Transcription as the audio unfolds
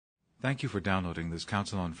Thank you for downloading this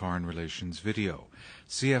Council on Foreign Relations video.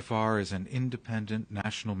 CFR is an independent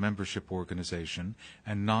national membership organization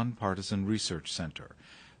and nonpartisan research center.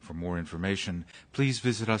 For more information, please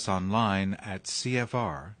visit us online at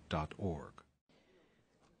cfr.org.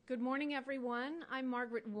 Good morning, everyone. I'm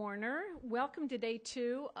Margaret Warner. Welcome to Day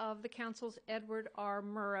 2 of the Council's Edward R.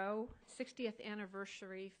 Murrow 60th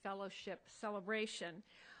Anniversary Fellowship Celebration.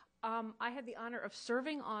 I had the honor of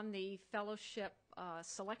serving on the Fellowship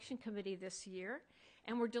Selection Committee this year,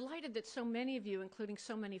 and we're delighted that so many of you, including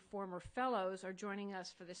so many former fellows, are joining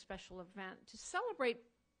us for this special event to celebrate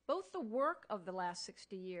both the work of the last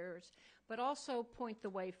 60 years, but also point the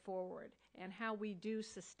way forward and how we do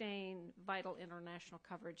sustain vital international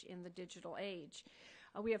coverage in the digital age.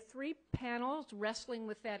 We have 3 panels wrestling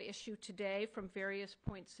with that issue today from various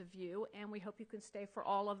points of view, and we hope you can stay for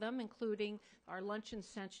all of them, including our luncheon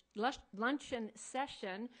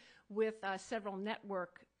session with several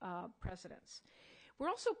network presidents. We're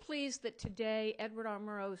also pleased that today Edward R.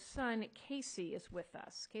 Murrow's son, Casey, is with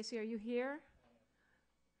us. Casey, are you here?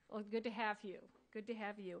 Well, good to have you. Good to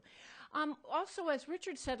have you. Also, as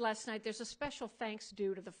Richard said last night, there's a special thanks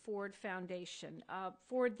due to the Ford Foundation.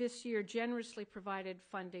 Ford this year generously provided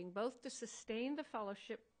funding both to sustain the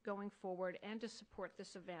fellowship going forward and to support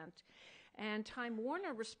this event. And Time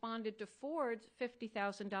Warner responded to Ford's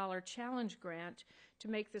 $50,000 challenge grant to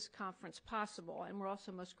make this conference possible, and we're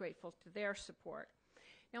also most grateful to their support.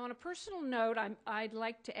 Now, on a personal note, I'd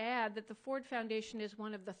like to add that the Ford Foundation is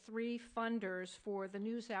one of the 3 funders for the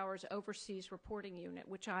NewsHour's Overseas Reporting Unit,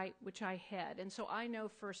 which I head. And so I know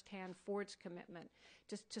firsthand Ford's commitment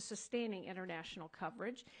to sustaining international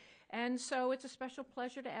coverage. And so it's a special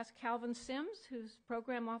pleasure to ask Calvin Sims, who's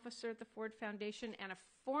program officer at the Ford Foundation and a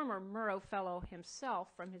former Murrow Fellow himself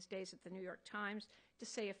from his days at the New York Times, to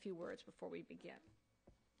say a few words before we begin.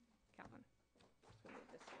 Calvin.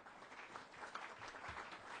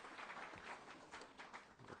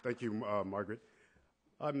 Thank you, Margaret.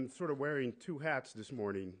 I'm sort of wearing 2 hats this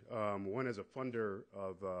morning, one as a funder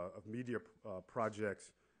of media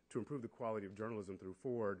projects to improve the quality of journalism through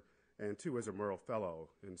Ford, and 2 as a Murrow Fellow.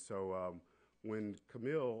 And so when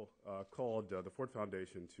Camille called the Ford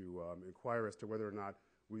Foundation to inquire as to whether or not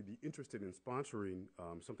we'd be interested in sponsoring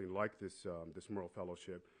something like this Murrow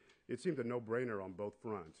Fellowship, it seemed a no-brainer on both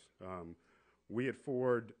fronts. We at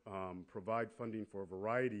Ford provide funding for a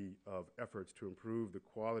variety of efforts to improve the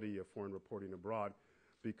quality of foreign reporting abroad,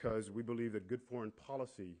 because we believe that good foreign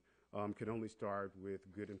policy can only start with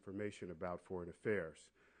good information about foreign affairs.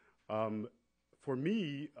 For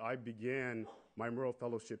me, I began my Murrow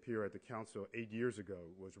Fellowship here at the Council 8 years ago.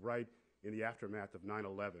 It was right in the aftermath of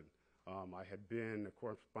 9/11. I had been a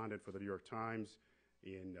correspondent for the New York Times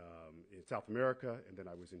in South America, and then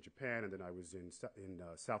I was in Japan, and then I was in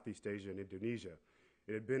Southeast Asia and Indonesia.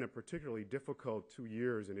 It had been a particularly difficult 2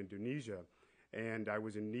 years in Indonesia, and I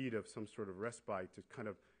was in need of some sort of respite to kind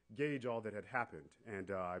of gauge all that had happened. And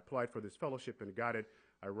I applied for this fellowship and got it.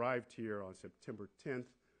 I arrived here on September 10th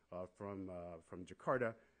from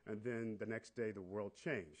Jakarta, and then the next day the world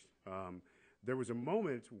changed. There was a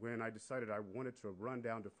moment when I decided I wanted to run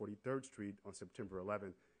down to 43rd Street on September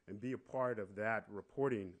 11th and be a part of that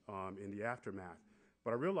reporting in the aftermath.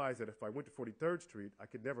 But I realized that if I went to 43rd Street, I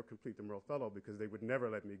could never complete the Murrow Fellow because they would never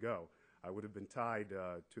let me go. I would have been tied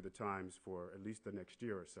to the Times for at least the next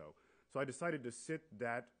year or so. So I decided to sit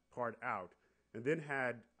that part out, and then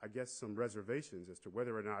had, I guess, some reservations as to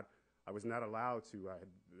whether or not I was not allowed to. I had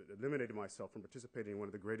eliminated myself from participating in one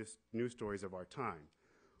of the greatest news stories of our time.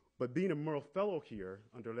 But being a Murrow Fellow here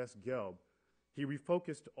under Les Gelb, he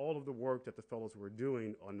refocused all of the work that the fellows were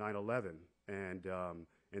doing on 9/11 and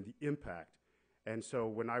the impact. And so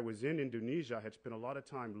when I was in Indonesia, I had spent a lot of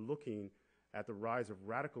time looking at the rise of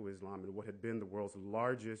radical Islam in what had been the world's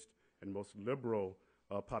largest and most liberal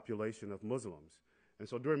population of Muslims. And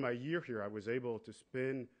so during my year here, I was able to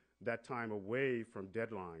spend that time away from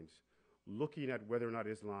deadlines, looking at whether or not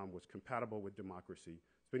Islam was compatible with democracy,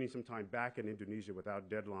 spending some time back in Indonesia without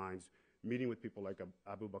deadlines, meeting with people like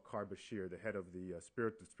Abu Bakar Bashir, the head of the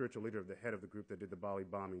spiritual leader of the head of the group that did the Bali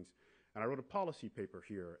bombings. And I wrote a policy paper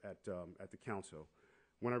here at the Council.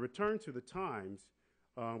 When I returned to the Times,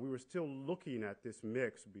 we were still looking at this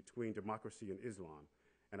mix between democracy and Islam.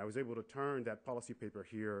 And I was able to turn that policy paper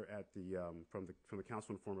here at from the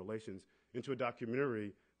Council on Foreign Relations into a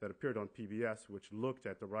documentary that appeared on PBS, which looked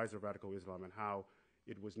at the rise of radical Islam and how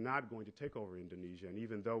it was not going to take over Indonesia. And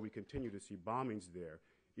even though we continue to see bombings there,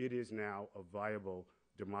 it is now a viable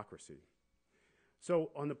democracy. So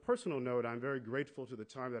on the personal note, I'm very grateful to the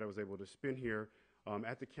time that I was able to spend here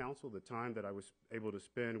at the Council, the time that I was able to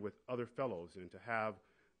spend with other fellows, and to have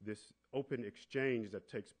this open exchange that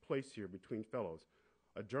takes place here between fellows.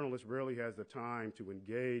 A journalist rarely has the time to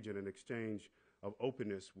engage in an exchange of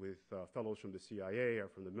openness with fellows from the CIA or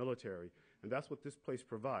from the military, and that's what this place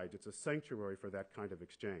provides. It's a sanctuary for that kind of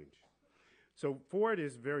exchange. So Ford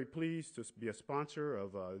is very pleased to be a sponsor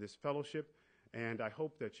of this fellowship, and I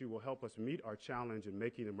hope that you will help us meet our challenge in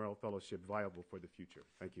making the Murrow Fellowship viable for the future.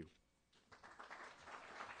 Thank you.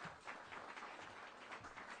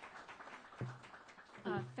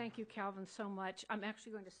 Thank you, Calvin, so much. I'm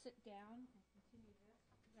actually going to sit down and continue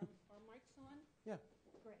this. Are mics on? Yeah.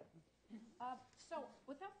 Great. So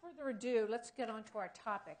without further ado, let's get on to our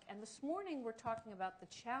topic. And this morning we're talking about the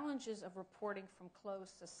challenges of reporting from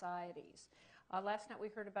closed societies. Last night we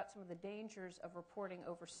heard about some of the dangers of reporting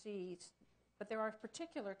overseas, but there are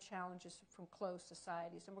particular challenges from closed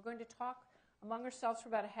societies. And we're going to talk among ourselves for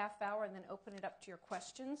about a half hour and then open it up to your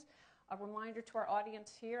questions. A reminder to our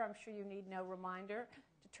audience here, I'm sure you need no reminder,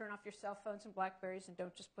 to turn off your cell phones and BlackBerries and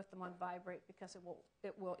don't just put them on vibrate because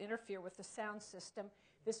it will interfere with the sound system.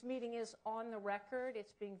 This meeting is on the record.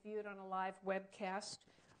 It's being viewed on a live webcast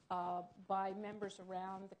by members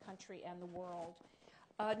around the country and the world.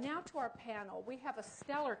 Now to our panel. We have a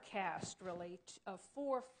stellar cast, really, of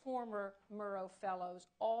 4 former Murrow Fellows,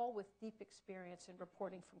 all with deep experience in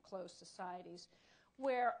reporting from closed societies,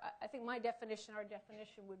 where I think our definition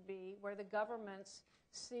would be where the governments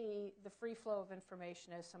see the free flow of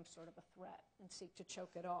information as some sort of a threat and seek to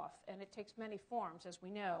choke it off. And it takes many forms, as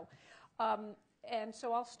we know. And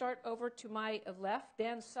so I'll start over to my left,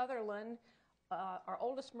 Dan Southerland, our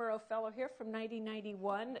oldest Murrow Fellow here from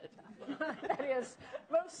 1991. That is,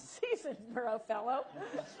 most seasoned Murrow Fellow.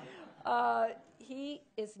 He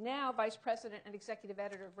is now Vice President and Executive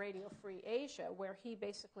Editor of Radio Free Asia, where he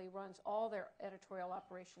basically runs all their editorial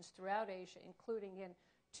operations throughout Asia, including in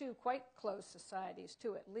 2 quite close societies,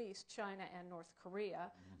 2 at least, China and North Korea.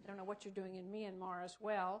 I don't know what you're doing in Myanmar as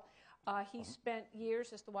well. He spent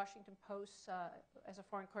years as the Washington Post, as a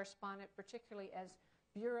foreign correspondent, particularly as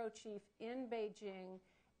bureau chief in Beijing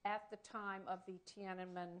at the time of the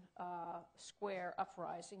Tiananmen Square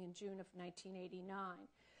uprising in June of 1989.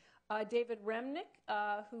 David Remnick,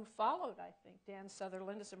 who followed, I think, Dan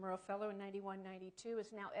Southerland as a Murrow Fellow in 91-92,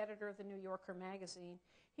 is now editor of the New Yorker magazine.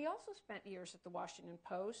 He also spent years at the Washington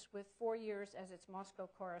Post, with 4 years as its Moscow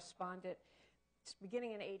correspondent,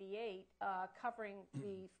 beginning in '88, covering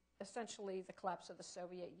essentially the collapse of the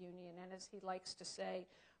Soviet Union, and as he likes to say,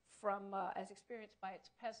 as experienced by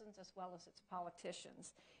its peasants as well as its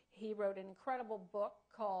politicians. He wrote an incredible book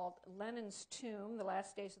called Lenin's Tomb, The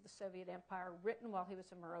Last Days of the Soviet Empire, written while he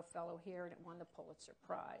was a Murrow Fellow here, and it won the Pulitzer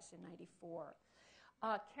Prize in '94.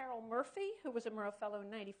 Caryle Murphy, who was a Murrow Fellow in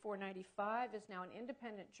 '94-95, is now an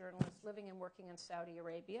independent journalist living and working in Saudi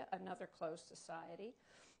Arabia, another closed society.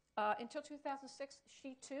 Until 2006,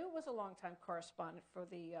 she too was a longtime correspondent for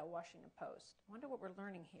the Washington Post. I wonder what we're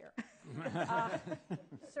learning here.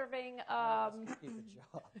 Serving,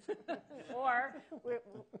 or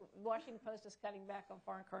Washington Post is cutting back on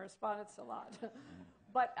foreign correspondence a lot.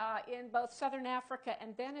 But in both Southern Africa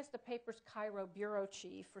and then as the paper's Cairo bureau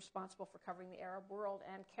chief, responsible for covering the Arab world.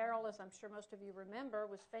 And Caryle, as I'm sure most of you remember,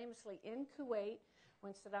 was famously in Kuwait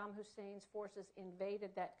when Saddam Hussein's forces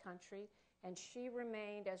invaded that country. And she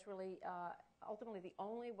remained as really ultimately the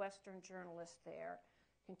only Western journalist there,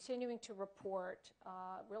 continuing to report,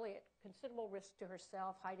 really at considerable risk to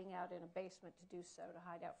herself, hiding out in a basement to do so, to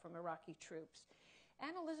hide out from Iraqi troops.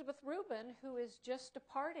 And Elizabeth Rubin, who is just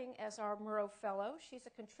departing as our Murrow Fellow. She's a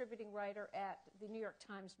contributing writer at the New York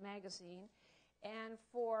Times Magazine. And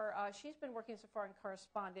she's been working as a foreign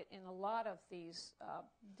correspondent in a lot of these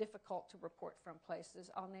difficult to report from places.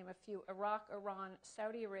 I'll name a few: Iraq, Iran,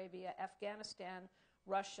 Saudi Arabia, Afghanistan,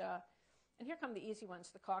 Russia, and here come the easy ones: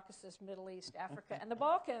 the Caucasus, Middle East, Africa, and the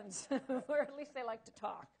Balkans, where at least they like to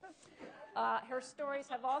talk. Her stories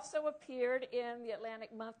have also appeared in the Atlantic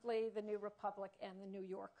Monthly, the New Republic, and the New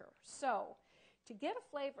Yorker. So, to get a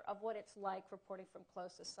flavor of what it's like reporting from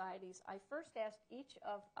closed societies, I first asked each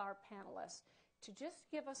of our panelists to just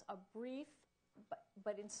give us a brief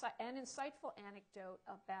but insightful anecdote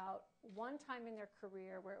about one time in their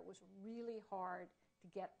career where it was really hard to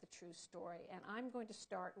get the true story. And I'm going to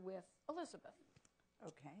start with Elizabeth.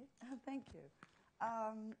 Okay, thank you.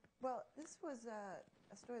 Well, this was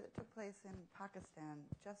a story that took place in Pakistan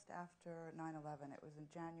just after 9/11. It was in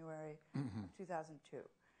January of 2002.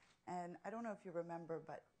 And I don't know if you remember,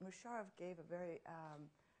 but Musharraf gave a very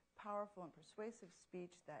powerful and persuasive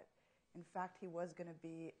speech that, in fact, he was going to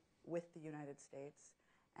be with the United States,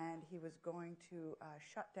 and he was going to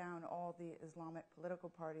shut down all the Islamic political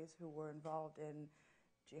parties who were involved in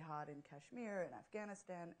jihad in Kashmir, in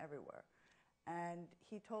Afghanistan, everywhere. And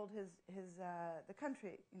he told the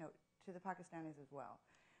country, to the Pakistanis as well.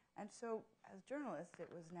 And so, as journalists, it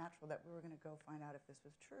was natural that we were going to go find out if this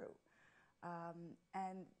was true.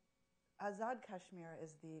 And Azad Kashmir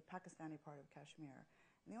is the Pakistani part of Kashmir.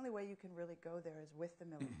 And the only way you can really go there is with the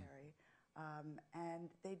military. And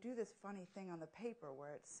they do this funny thing on the paper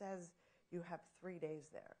where it says you have 3 days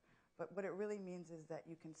there. But what it really means is that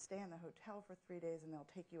you can stay in the hotel for 3 days and they'll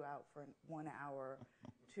take you out for 1 hour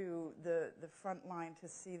to the front line to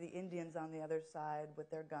see the Indians on the other side with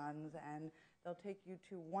their guns, and they'll take you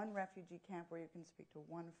to one refugee camp where you can speak to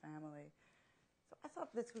one family. So I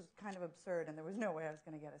thought this was kind of absurd and there was no way I was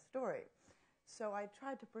going to get a story. So I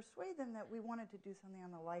tried to persuade them that we wanted to do something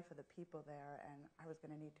on the life of the people there and I was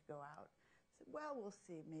going to need to go out. I said, well, we'll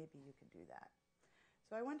see, maybe you could do that.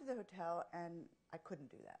 So I went to the hotel and I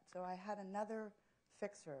couldn't do that. So I had another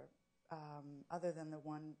fixer other than the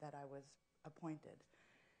one that I was appointed.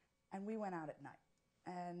 And we went out at night.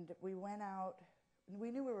 And we went out, and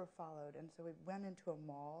we knew we were followed, and so we went into a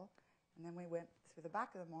mall, and then we went through the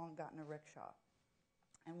back of the mall and got in a rickshaw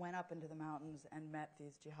and went up into the mountains and met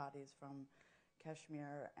these jihadis from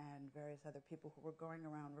Kashmir and various other people who were going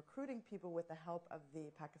around recruiting people with the help of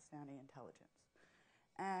the Pakistani intelligence.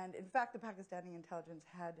 And in fact, the Pakistani intelligence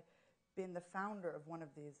had been the founder of one of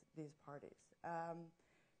these parties.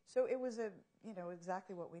 So it was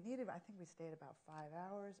exactly what we needed. I think we stayed about 5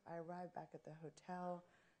 hours. I arrived back at the hotel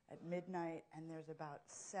at midnight, and there's about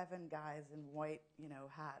 7 guys in white,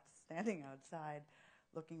 hats standing outside,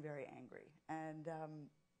 looking very angry. And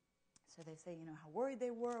so they say, how worried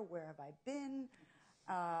they were. Where have I been?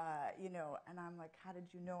 And I'm like, how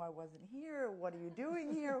did you know I wasn't here? What are you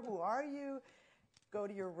doing here? Who are you? Go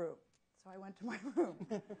to your room. So I went to my room.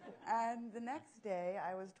 And the next day,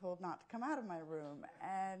 I was told not to come out of my room.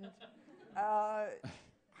 And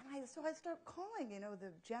so I start calling,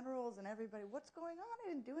 the generals and everybody, what's going on?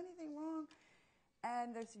 I didn't do anything wrong.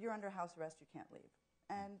 And they said, you're under house arrest, you can't leave.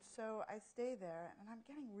 And so I stay there, and I'm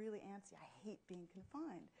getting really antsy. I hate being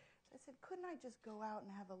confined. So I said, couldn't I just go out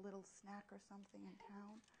and have a little snack or something in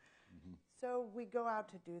town? Mm-hmm. So we go out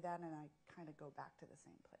to do that, and I kind of go back to the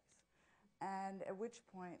same place. And at which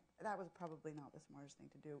point, that was probably not the smartest thing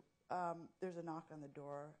to do. There's a knock on the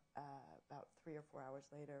door about 3 or 4 hours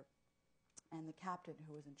later, and the captain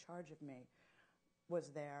who was in charge of me was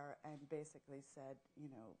there and basically said,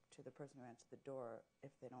 to the person who answered the door, if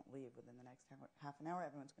they don't leave within the next half an hour,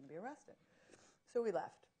 everyone's going to be arrested. So we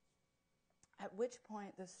left. At which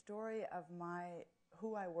point, the story of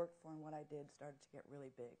who I worked for and what I did started to get really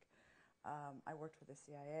big. I worked for the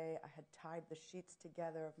CIA. I had tied the sheets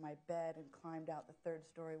together of my bed and climbed out the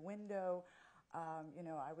 3rd-story window.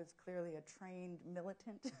 I was clearly a trained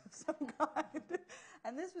militant of some kind.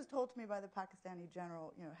 And this was told to me by the Pakistani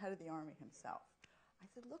general, head of the army himself. I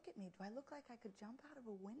said, look at me. Do I look like I could jump out of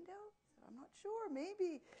a window? He said, I'm not sure,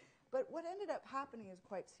 maybe. But what ended up happening is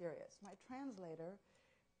quite serious. My translator,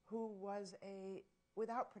 who was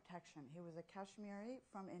without protection, he was a Kashmiri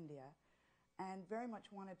from India, and very much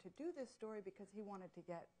wanted to do this story because he wanted to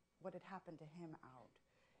get what had happened to him out.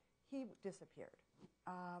 He disappeared.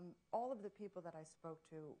 All of the people that I spoke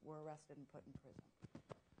to were arrested and put in prison.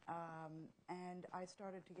 And I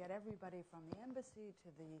started to get everybody from the embassy to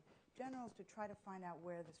the generals to try to find out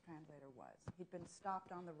where this translator was. He'd been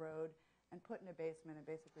stopped on the road and put in a basement and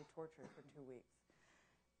basically tortured for 2 weeks.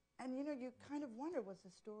 And you kind of wonder, was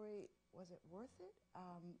it worth it?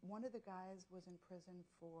 One of the guys was in prison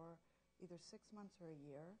for either 6 months or a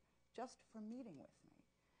year, just for meeting with me.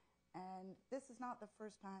 And this is not the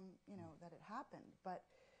first time, that it happened. But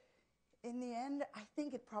in the end, I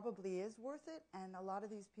think it probably is worth it. And a lot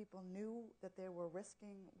of these people knew that they were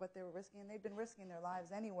risking what they were risking. And they'd been risking their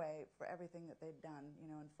lives anyway for everything that they'd done,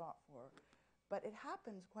 and fought for. But it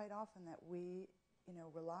happens quite often that we,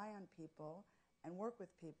 rely on people and work with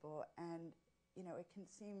people. And, it can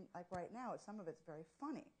seem like right now, some of it's very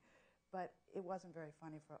funny. But it wasn't very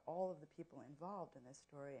funny for all of the people involved in this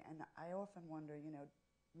story. And I often wonder,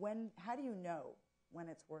 how do you know when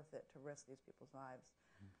it's worth it to risk these people's lives?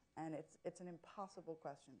 And it's an impossible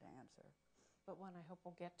question to answer. But one I hope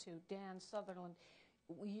we'll get to. Dan Southerland,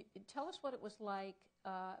 tell us what it was like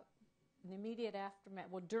in the immediate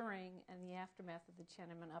aftermath, during and the aftermath of the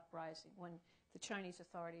Tiananmen uprising, when the Chinese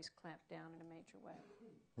authorities clamped down in a major way.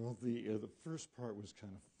 Well, the first part was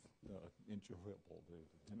kind of enjoyable, the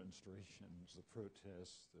demonstrations, the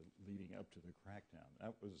protests, leading up to the crackdown.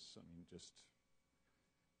 That was,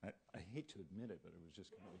 I hate to admit it, but it was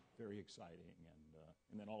just kind of very exciting.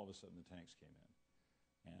 And then all of a sudden the tanks came in.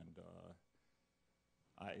 And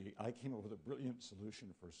I came up with a brilliant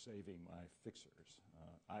solution for saving my fixers.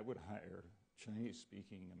 I would hire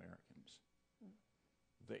Chinese-speaking Americans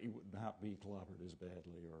they would not be clobbered as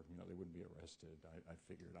badly, or they wouldn't be arrested. I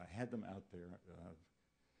figured I had them out there.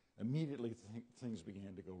 Immediately, things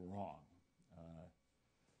began to go wrong.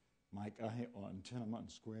 My guy on Tenement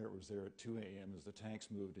Square was there at 2 a.m. as the tanks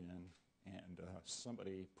moved in, and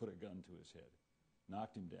somebody put a gun to his head,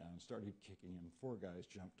 knocked him down, started kicking him. 4 guys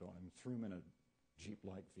jumped on him, threw him in a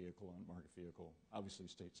Jeep-like vehicle, unmarked vehicle, obviously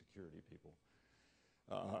state security people.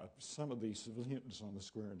 Some of the civilians on the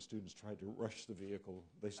square and students tried to rush the vehicle.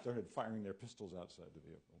 They started firing their pistols outside the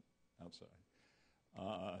vehicle,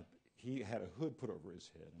 outside. He had a hood put over his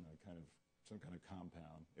head in some kind of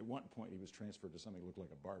compound. At one point, he was transferred to something that looked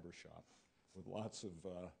like a barber shop with lots of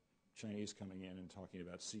Chinese coming in and talking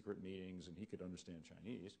about secret meetings, and he could understand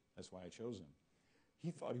Chinese. That's why I chose him.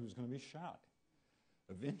 He thought he was going to be shot.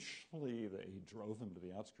 Eventually, they drove him to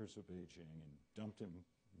the outskirts of Beijing and dumped him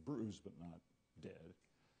bruised but not dead.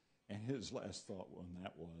 And his last thought on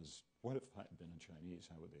that was, what if I had been a Chinese?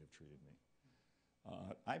 How would they have treated me?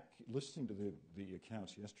 Listening to the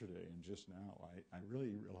accounts yesterday and just now, I really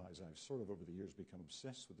realize I've sort of over the years become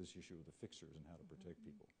obsessed with this issue of the fixers and how to protect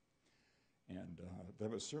people. And that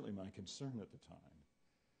was certainly my concern at the time.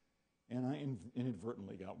 And I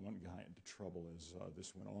inadvertently got one guy into trouble as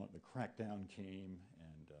this went on. The crackdown came,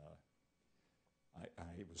 and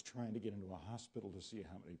I was trying to get into a hospital to see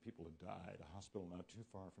how many people had died, a hospital not too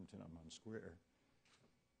far from Tiananmen Square.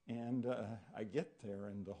 And I get there,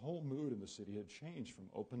 and the whole mood in the city had changed from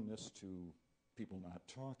openness to people not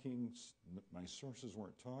talking. My sources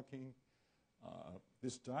weren't talking.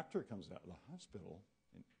 This doctor comes out of the hospital,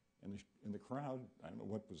 and in the crowd, I don't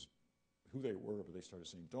know who they were, but they started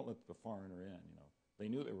saying, "Don't let the foreigner in." They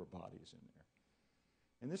knew there were bodies in there.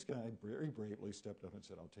 And this guy very bravely stepped up and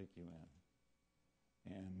said, "I'll take you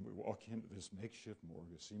in." And we walk into this makeshift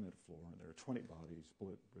morgue, a cement floor, and there are 20 bodies,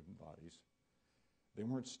 bullet-ridden bodies. They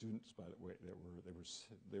weren't students, by the way.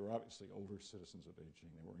 They were obviously older citizens of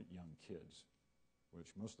Beijing. They weren't young kids,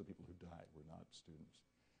 which most of the people who died were not students.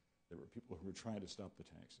 They were people who were trying to stop the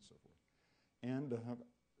tanks and so forth. And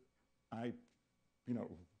I,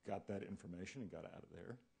 got that information and got out of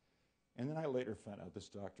there. And then I later found out this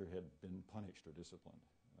doctor had been punished or disciplined.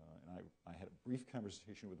 And I had a brief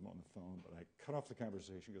conversation with him on the phone, but I cut off the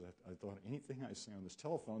conversation because I thought anything I say on this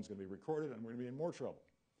telephone is going to be recorded and I'm going to be in more trouble.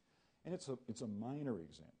 And it's a minor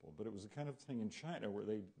example, but it was the kind of thing in China where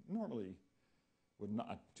they normally would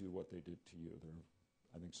not do what they did to you. They're,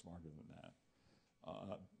 I think, smarter than that.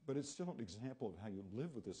 But it's still an example of how you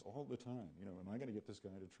live with this all the time. Am I going to get this guy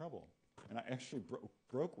into trouble? And I actually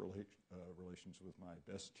broke relations with my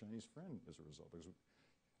best Chinese friend as a result. Because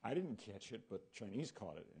I didn't catch it, but Chinese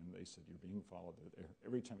caught it, and they said, "You're being followed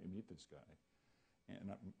every time you meet this guy."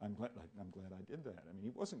 And I'm glad I did that. I mean,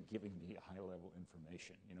 he wasn't giving me high-level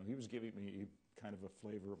information. He was giving me kind of a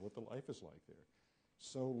flavor of what the life is like there.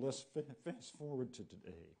 So let's fast forward to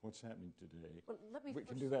today. What's happening today? Well, we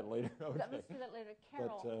can do that later. Okay. Let's do that later.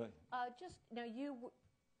 Carol, now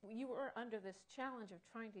you were under this challenge of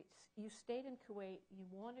you stayed in Kuwait, you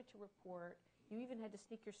wanted to report, you even had to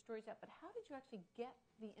sneak your stories out, but how did you actually get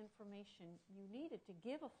the information you needed to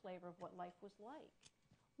give a flavor of what life was like?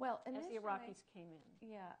 Well, as the Iraqis came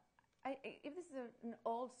in. Yeah. If this is an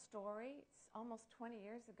old story, it's almost 20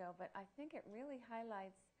 years ago, but I think it really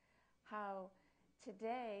highlights how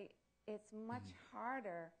today it's much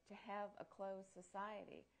harder to have a closed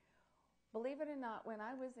society. Believe it or not, when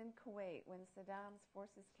I was in Kuwait, when Saddam's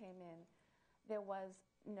forces came in, there was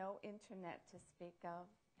no internet to speak of,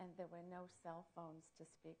 and there were no cell phones to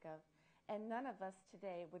speak of. And none of us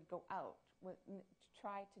today would go out to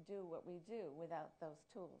try to do what we do without those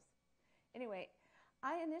tools. Anyway,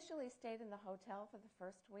 I initially stayed in the hotel for the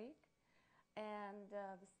first week, and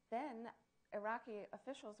then Iraqi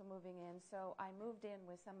officials were moving in, so I moved in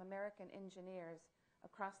with some American engineers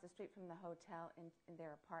across the street from the hotel in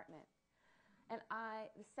their apartment. And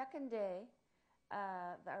the second day,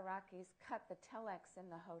 the Iraqis cut the telex in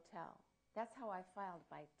the hotel. That's how I filed,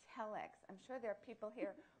 by telex. I'm sure there are people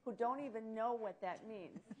here who don't even know what that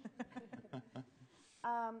means.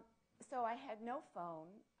 So I had no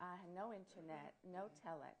phone, I had no internet, no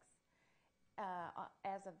telex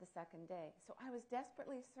as of the second day. So I was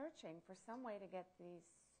desperately searching for some way to get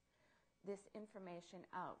this information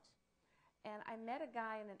out. And I met a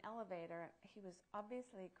guy in an elevator. He was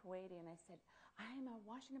obviously Kuwaiti, and I said, "I'm a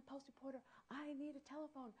Washington Post reporter. I need a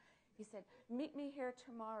telephone." He said, "Meet me here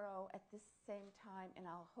tomorrow at this same time, and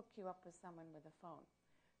I'll hook you up with someone with a phone."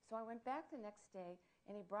 So I went back the next day,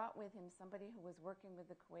 and he brought with him somebody who was working with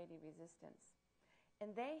the Kuwaiti resistance.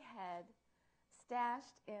 And they had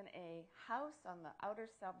stashed in a house on the outer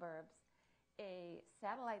suburbs a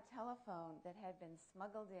satellite telephone that had been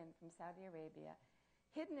smuggled in from Saudi Arabia.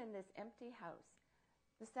 hidden in this empty house.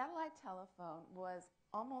 The satellite telephone was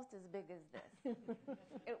almost as big as this.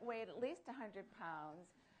 It weighed at least 100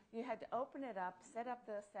 pounds. You had to open it up, set up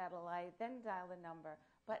the satellite, then dial the number,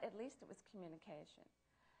 but at least it was communication.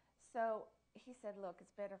 So he said, look,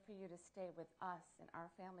 it's better for you to stay with us and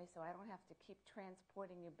our family so I don't have to keep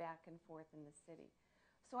transporting you back and forth in the city.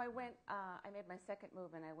 So I went, I made my second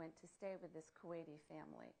move and I went to stay with this Kuwaiti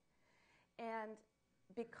family. And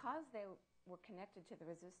because they were connected to the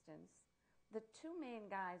resistance, the two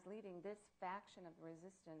main guys leading this faction of the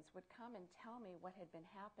resistance would come and tell me what had been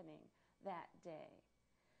happening that day.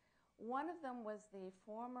 One of them was the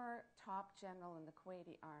former top general in the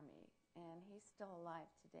Kuwaiti army, and he's still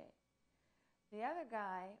alive today. The other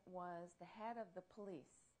guy was the head of the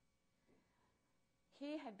police.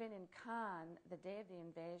 He had been in Cannes the day of the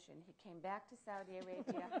invasion. He came back to Saudi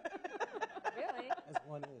Arabia. Really? As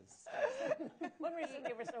one is. One reason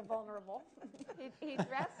they were so vulnerable. He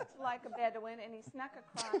dressed like a Bedouin, and he snuck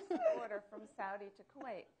across the border from Saudi to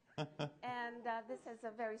Kuwait. And this is a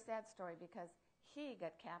very sad story because he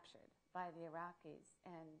got captured by the Iraqis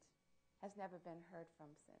and has never been heard from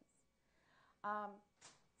since.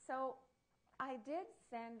 So I did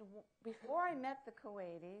send, before I met the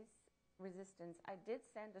Kuwaitis resistance, I did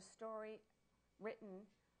send a story written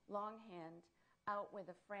longhand out with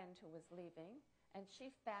a friend who was leaving, and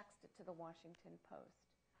she faxed it to the Washington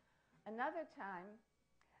Post. Another time,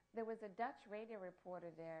 there was a Dutch radio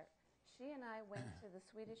reporter there. She and I went to the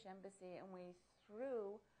Swedish embassy, and we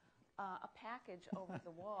threw a package over the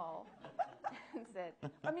wall and said,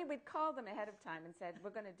 I mean, we'd called them ahead of time and said, we're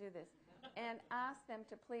going to do this, and asked them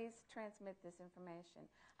to please transmit this information.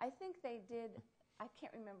 I think they did, I can't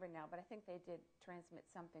remember now, but I think they did transmit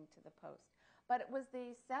something to the Post. But it was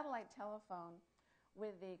the satellite telephone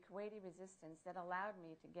with the Kuwaiti resistance that allowed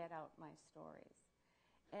me to get out my stories.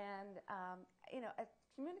 And, you know,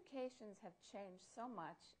 communications have changed so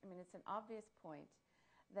much. I mean, it's an obvious point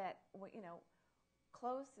that, you know,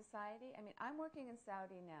 closed society. I mean, I'm working in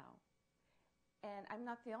Saudi now, and I'm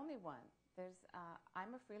not the only one. There's,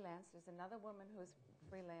 I'm a freelance. There's another woman who's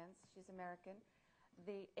freelance. She's American.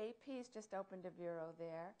 The AP's just opened a bureau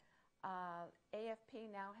there. AFP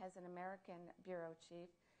now has an American bureau chief.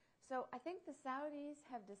 So I think the Saudis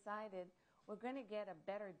have decided we're going to get a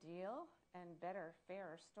better deal and better,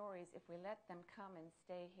 fairer stories if we let them come and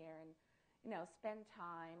stay here and, you know, spend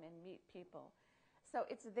time and meet people. So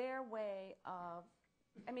it's their way of,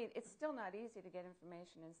 I mean, it's still not easy to get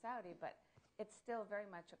information in Saudi, but it's still very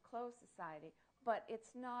much a closed society, but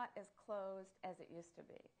it's not as closed as it used to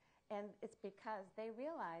be. And it's because they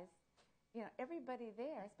realize, you know, everybody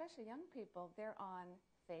there, especially young people, they're on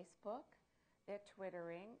Facebook, they're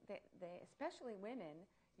Twittering, they especially women,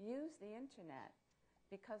 use the internet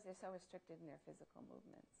because they're so restricted in their physical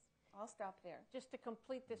movements. I'll stop there. Just to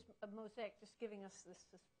complete this mosaic, just giving us this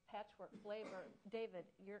patchwork flavor, David,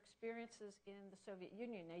 your experiences in the Soviet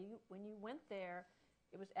Union. Now, when you went there,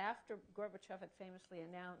 it was after Gorbachev had famously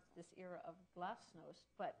announced this era of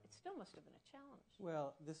glasnost, but it still must have been a challenge.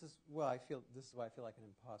 Well, this is why I feel like an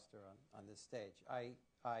imposter on this stage. I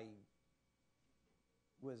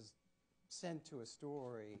was sent to a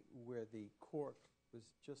story where the cork was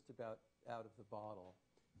just about out of the bottle.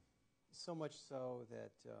 So much so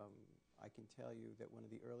that I can tell you that one of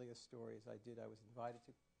the earliest stories I did, I was invited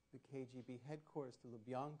to the KGB headquarters to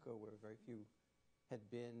Lubyanka, where very few had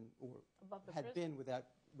been or had been with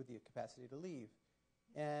the capacity to leave,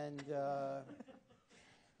 and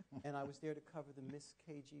and I was there to cover the Miss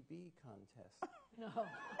KGB contest. No.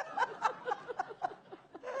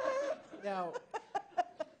 Now,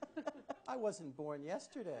 I wasn't born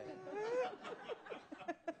yesterday.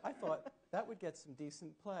 I thought that would get some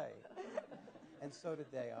decent play, and so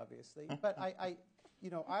did they, obviously. But I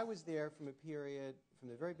was there from a period from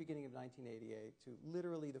the very beginning of 1988 to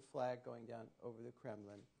literally the flag going down over the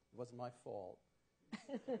Kremlin. It wasn't my fault,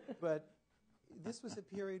 but this was a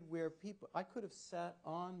period where I could have sat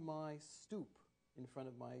on my stoop in front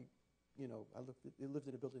of my, I lived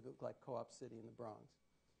in a building that looked like Co-op City in the Bronx,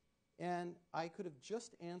 and I could have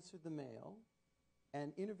just answered the mail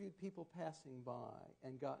and interviewed people passing by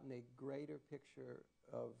and gotten a greater picture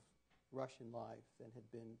of Russian life than had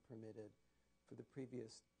been permitted for the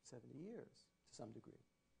previous 70 years to some degree.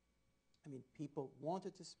 I mean, people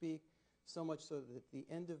wanted to speak, so much so that at the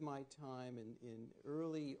end of my time in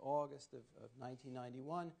early August of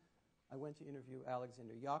 1991, I went to interview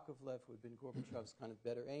Alexander Yakovlev, who had been Gorbachev's kind of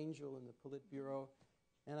better angel in the Politburo,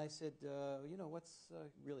 and I said, what's a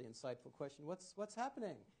really insightful question, what's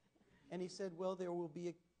happening? And he said, well, there will be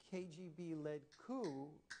a KGB-led coup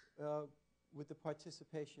with the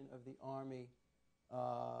participation of the army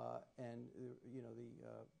and the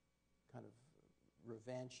kind of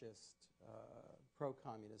revanchist,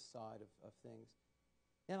 pro-communist side of things.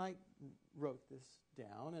 And I wrote this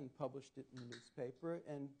down and published it in the newspaper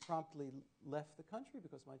and promptly left the country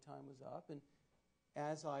because my time was up. And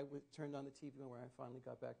as I turned on the TV when I finally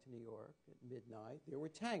got back to New York at midnight, there were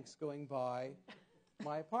tanks going by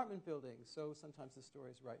my apartment building. So sometimes the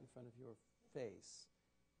story is right in front of your face.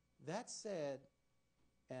 That said,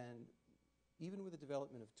 and even with the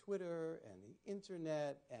development of Twitter and the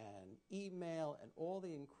internet and email and all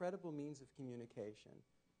the incredible means of communication,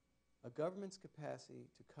 a government's capacity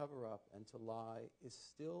to cover up and to lie is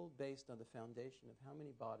still based on the foundation of how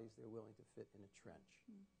many bodies they're willing to fit in a trench.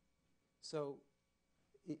 So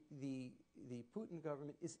the Putin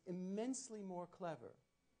government is immensely more clever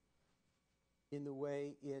in the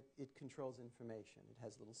way it controls information. It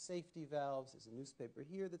has little safety valves. There's a newspaper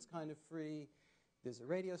here that's kind of free. There's a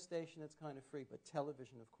radio station that's kind of free. But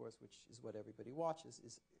television, of course, which is what everybody watches,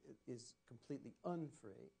 is completely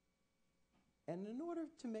unfree. And in order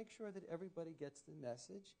to make sure that everybody gets the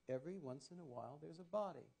message, every once in a while there's a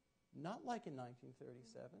body. Not like in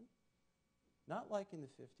 1937, not like in the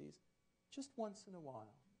 50s, just once in a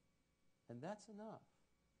while. And that's enough.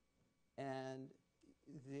 And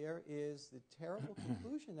there is the terrible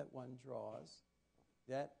conclusion that one draws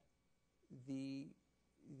that the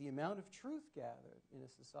amount of truth gathered in a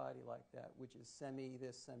society like that, which is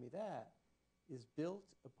semi-this, semi-that, is built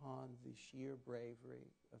upon the sheer bravery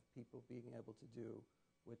of people being able to do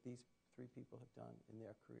what these three people have done in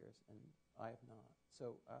their careers, and I have not.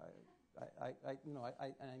 So I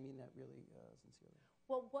mean that really sincerely.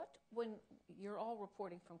 Well, when you're all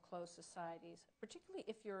reporting from closed societies, particularly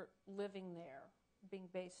if you're living there, being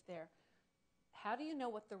based there, how do you know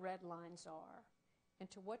what the red lines are? And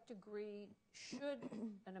to what degree should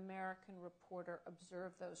an American reporter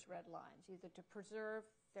observe those red lines, either to preserve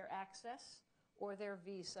their access or their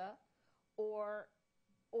visa or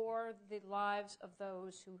the lives of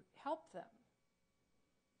those who help them?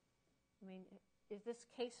 I mean, is this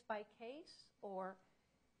case by case, or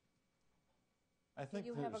I think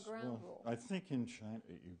do you have a ground rule? I think in China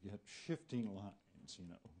you get shifting lines,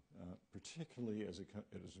 particularly as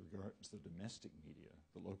regards the domestic media,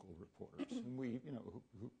 the local reporters, and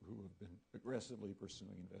who have been aggressively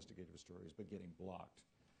pursuing investigative stories but getting blocked.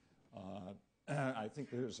 I think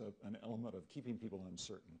there's an element of keeping people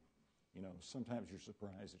uncertain. Sometimes you're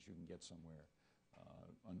surprised that you can get somewhere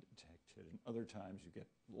undetected, and other times you get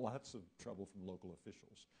lots of trouble from local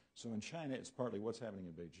officials. So in China, it's partly what's happening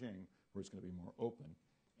in Beijing, where it's going to be more open,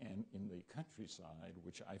 and in the countryside,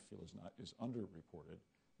 which I feel is underreported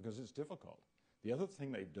because it's difficult. The other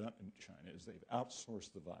thing they've done in China is they've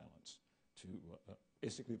outsourced the violence to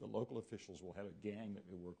basically the local officials will have a gang that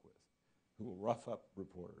they work with who will rough up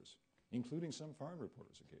reporters, including some foreign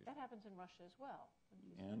reporters occasionally. That happens in Russia as well.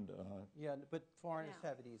 And yeah, but foreigners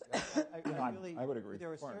have it easy. I would agree.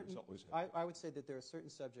 I would say that there are certain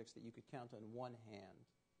subjects that you could count on one hand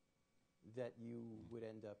that you would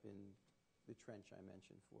end up in the trench I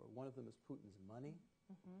mentioned for. One of them is Putin's money.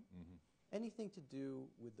 Anything to do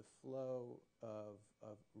with the flow of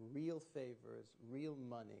real favors, real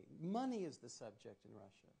money. Money is the subject in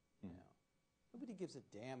Russia now. Nobody gives a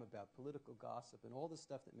damn about political gossip and all the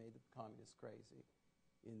stuff that made the communists crazy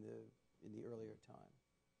in the earlier time.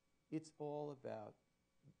 It's all about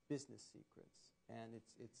business secrets, and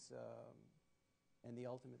and the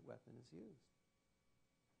ultimate weapon is used.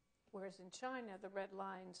 Whereas in China, the red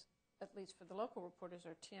lines, at least for the local reporters,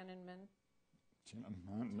 are Tiananmen,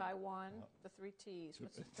 Taiwan, the three T's.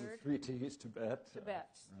 What's the third? The three T's, Tibet.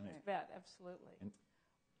 Tibet, right. Tibet, absolutely.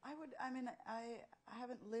 I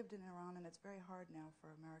haven't lived in Iran, and it's very hard now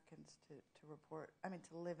for Americans to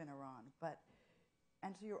live in Iran.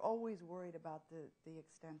 And so you're always worried about the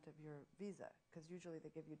extent of your visa, because usually they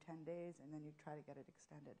give you 10 days, and then you try to get it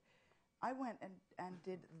extended. I went and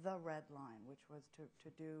did the red line, which was to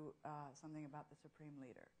do something about the supreme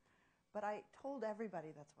leader. But I told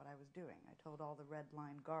everybody that's what I was doing. I told all the red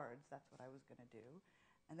line guards that's what I was going to do.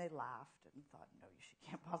 And they laughed and thought, no, you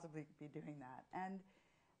can't possibly be doing that. And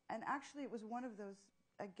actually it was one of those,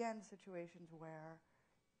 again, situations where,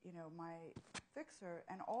 my fixer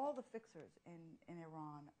and all the fixers in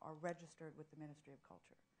Iran are registered with the Ministry of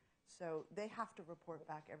Culture. So they have to report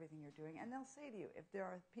back everything you're doing. And they'll say to you, if there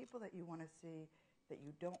are people that you want to see that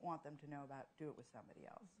you don't want them to know about, do it with somebody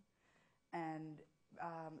else. And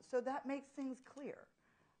so that makes things clear.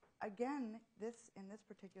 Again, in this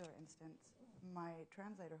particular instance, my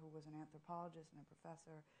translator, who was an anthropologist and a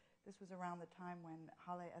professor, this was around the time when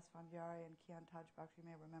Haile Esfandiari and Kian Tajbaksh, you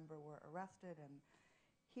may remember, were arrested, and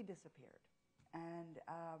he disappeared. And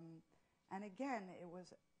And again, it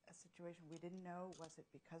was a situation we didn't know. Was it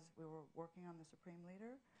because we were working on the Supreme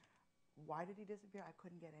Leader? Why did he disappear? I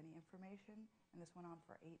couldn't get any information, and this went on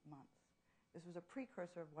for 8 months. This was a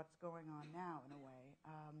precursor of what's going on now, in a way.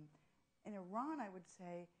 In Iran, I would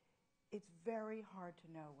say it's very hard to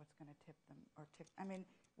know what's going to tip them or tip. I mean,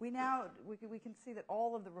 we can see that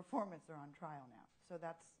all of the reformists are on trial now, so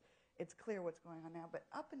it's clear what's going on now. But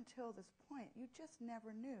up until this point, you just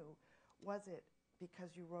never knew. Was it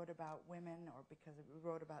because you wrote about women, or because you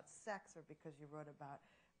wrote about sex, or because you wrote about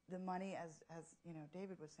the money? As you know,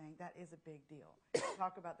 David was saying, that is a big deal.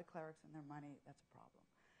 Talk about the clerics and their money, that's a problem.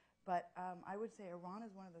 But I would say Iran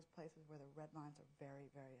is one of those places where the red lines are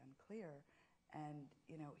very, very unclear. And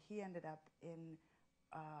you know, he ended up in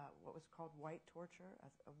what was called white torture,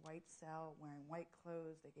 a white cell, wearing white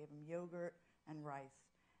clothes. They gave him yogurt and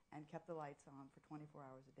rice, and kept the lights on for 24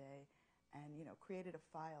 hours a day, and you know, created a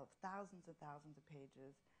file of thousands and thousands of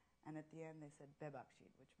pages. And at the end, they said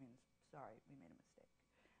 "bebakshid," which means sorry, we made a mistake.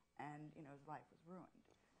 And you know, his life was ruined.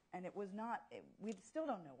 And it was not. We still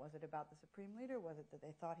don't know. Was it about the Supreme Leader? Was it that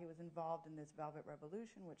they thought he was involved in this Velvet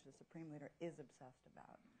Revolution, which the Supreme Leader is obsessed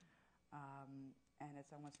about? And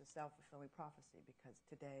it's almost a self-fulfilling prophecy, because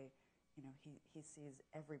today, you know, he sees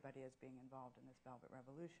everybody as being involved in this Velvet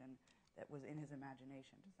Revolution that was in his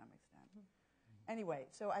imagination to some extent. Mm-hmm. Anyway,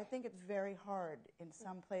 so I think it's very hard in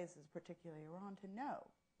some places, particularly Iran, to know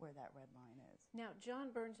where that red line is. Now,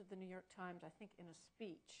 John Burns of the New York Times, I think in a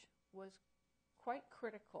speech, was quite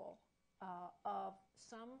critical of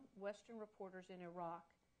some Western reporters in Iraq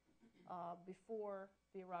before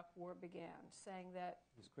the Iraq War began, saying that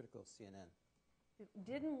He was critical of CNN.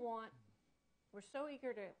 were so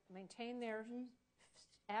eager to maintain their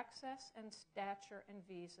access and stature and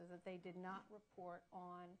visa that they did not report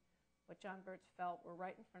on what John Burns felt were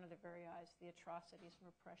right in front of their very eyes, the atrocities and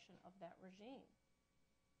repression of that regime.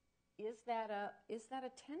 Is that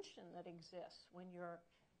a tension that exists when you're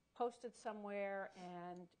posted somewhere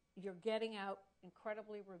and you're getting out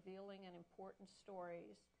incredibly revealing and important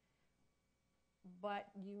stories, but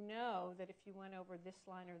you know that if you went over this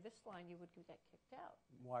line or this line, you would get kicked out?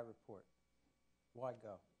 Why report? Why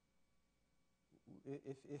go?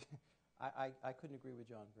 I couldn't agree with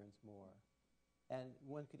John Burns more. And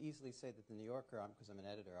one could easily say that the New Yorker, because I'm an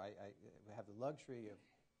editor, I have the luxury of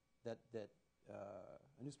that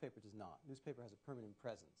a newspaper does not. A newspaper has a permanent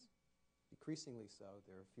presence. Decreasingly so.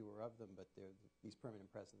 There are fewer of them, but these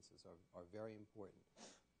permanent presences are very important.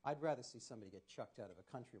 I'd rather see somebody get chucked out of a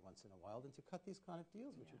country once in a while than to cut these kind of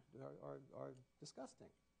deals, which are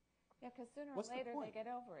disgusting. Yeah, because sooner What's or later the point? they get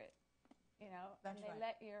over it, you know, That's and they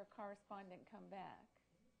right. let your correspondent come back.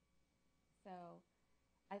 So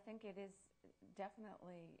I think it is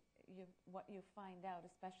definitely what you find out,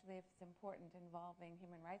 especially if it's important involving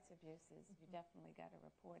human rights abuses, you definitely got to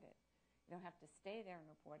report it. You don't have to stay there and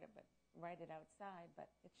report it, but write it outside, but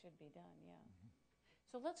it should be done, yeah. Mm-hmm.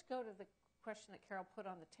 So let's go to the question that Caryle put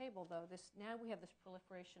on the table, though. Now we have this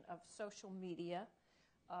proliferation of social media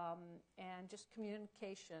and just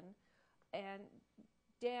communication. And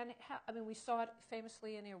Dan, we saw it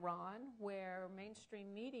famously in Iran, where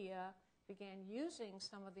mainstream media began using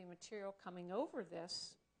some of the material coming over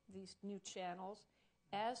these new channels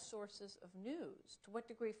as sources of news. To what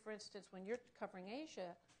degree, for instance, when you're covering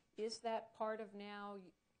Asia, is that part of now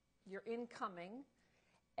your incoming?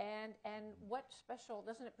 And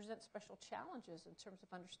doesn't it present special challenges in terms of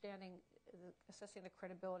understanding, assessing the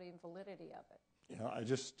credibility and validity of it? Yeah, I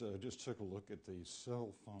just took a look at the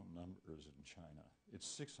cell phone numbers in China. It's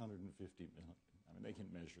 650 million. I mean, they can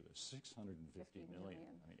measure this. 650 million.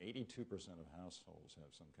 I mean, 82% of households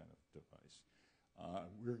have some kind of device.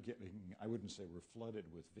 We're getting, I wouldn't say we're flooded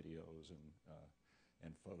with videos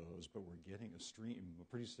and photos, but we're getting a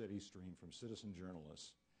pretty steady stream from citizen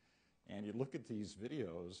journalists. And you look at these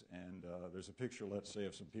videos, and there's a picture, let's say,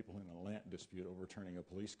 of some people in a land dispute overturning a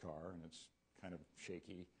police car, and it's kind of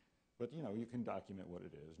shaky. But, you know, you can document what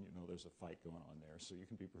it is, and you know there's a fight going on there, so you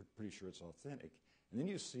can be pretty sure it's authentic. And then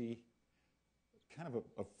you see kind of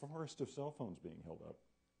a forest of cell phones being held up,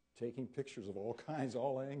 taking pictures of all kinds,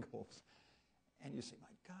 all angles. And you say, my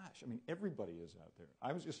gosh, I mean, everybody is out there.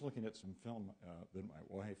 I was just looking at some film that my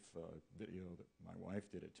wife, video that my wife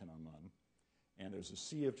did at Tiananmen, and there's a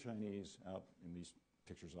sea of Chinese out in these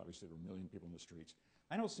pictures. Obviously, there were 1 million people in the streets.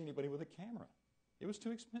 I don't see anybody with a camera. It was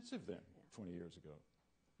too expensive then, 20 years ago.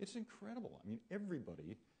 It's incredible. I mean,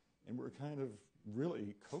 everybody, and we're kind of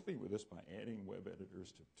really coping with this by adding web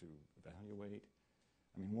editors to evaluate.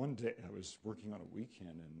 I mean, one day I was working on a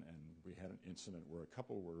weekend, and we had an incident where a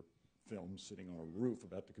couple were filmed sitting on a roof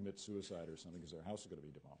about to commit suicide or something because their house was going to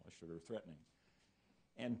be demolished, or they were threatening.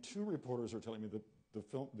 And 2 reporters are telling me that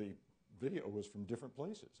the video was from different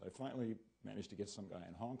places. I finally managed to get some guy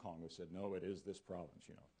in Hong Kong who said, no, it is this province,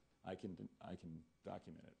 you know. I can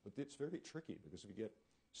document it. But it's very tricky because if you get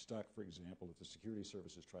stuck, for example, if the security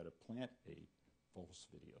services try to plant a false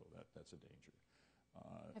video, that's a danger.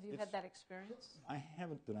 Have you had that experience? I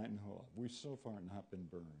haven't that I know of. We've so far not been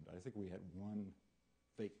burned. I think we had one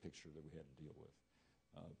fake picture that we had to deal with.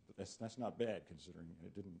 But that's not bad considering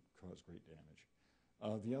it didn't cause great damage.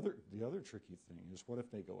 The other tricky thing is what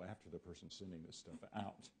if they go after the person sending this stuff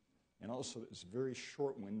out? And also it's a very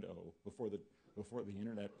short window before the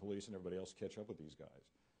internet police and everybody else catch up with these guys.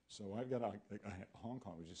 So I've got a Hong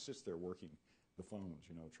Kong who just sits there working the phones,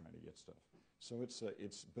 you know, trying to get stuff. So it's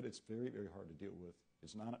very, very hard to deal with.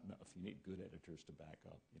 It's not enough. You need good editors to back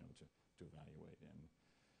up, you know, to evaluate. And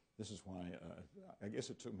this is why I guess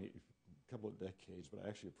it took me a couple of decades, but I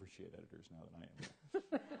actually appreciate editors now that I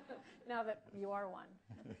am. Now that you are one.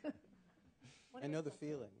 I know the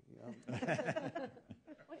feeling. You know?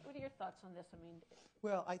 What are your thoughts on this? I mean,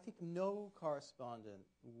 well, I think no correspondent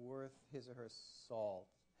worth his or her salt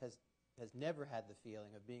has never had the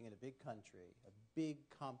feeling of being in a big country, a big,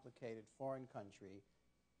 complicated foreign country,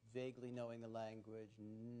 vaguely knowing the language,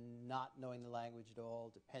 not knowing the language at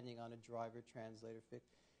all, depending on a driver, translator,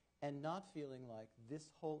 and not feeling like this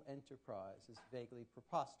whole enterprise is vaguely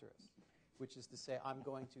preposterous, which is to say I'm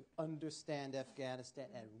going to understand Afghanistan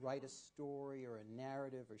and write a story or a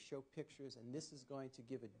narrative or show pictures, and this is going to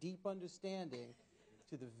give a deep understanding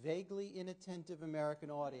to the vaguely inattentive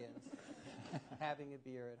American audience having a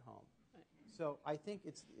beer at home. So I think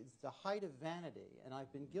it's the height of vanity, and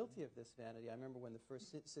I've been guilty of this vanity. I remember when the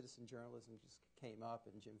first citizen journalism just came up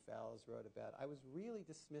and Jim Fallows wrote about it, I was really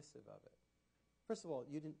dismissive of it. First of all,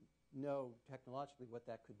 you didn't know technologically what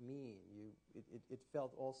that could mean. It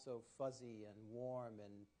felt also fuzzy and warm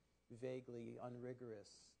and vaguely unrigorous.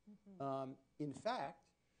 Mm-hmm. In fact,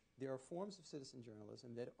 there are forms of citizen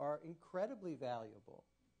journalism that are incredibly valuable,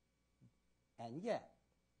 and yet,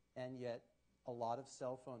 a lot of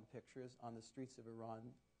cell phone pictures on the streets of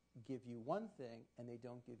Iran give you one thing, and they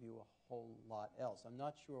don't give you a whole lot else. I'm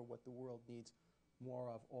not sure what the world needs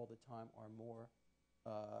more of all the time are more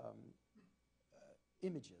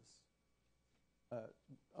images,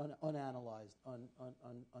 unanalyzed,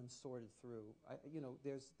 unsorted through.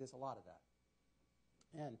 There's a lot of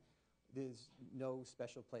that. And there's no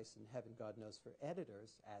special place in heaven, God knows, for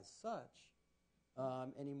editors as such,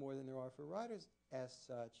 any more than there are for writers as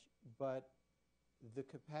such, but the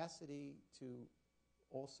capacity to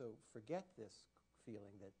also forget this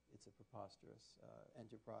feeling that it's a preposterous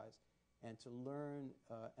enterprise and to learn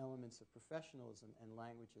elements of professionalism and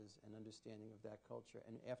languages and understanding of that culture.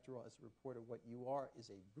 And after all, as a reporter, what you are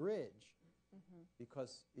is a bridge, mm-hmm.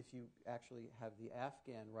 because if you actually have the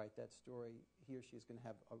Afghan write that story, he or she is going to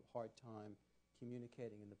have a hard time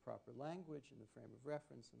communicating in the proper language and the frame of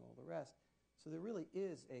reference and all the rest. So there really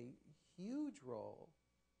is a huge role,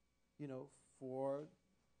 for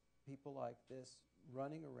people like this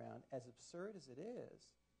running around, as absurd as it is,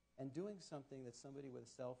 and doing something that somebody with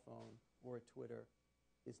a cell phone or a Twitter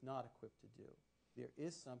is not equipped to do. There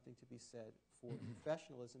is something to be said for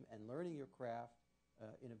professionalism and learning your craft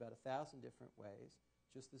in about 1,000 different ways,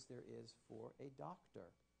 just as there is for a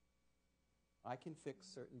doctor. I can fix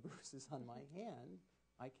certain bruises on my hand.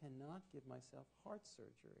 I cannot give myself heart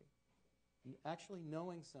surgery. Actually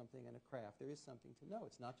knowing something in a craft, there is something to know.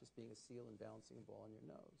 It's not just being a seal and balancing a ball on your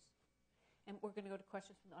nose. And we're going to go to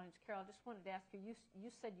questions from the audience. Caryle, I just wanted to ask you, you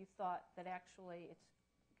said you thought that actually it's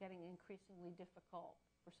getting increasingly difficult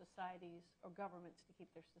for societies or governments to keep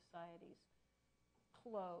their societies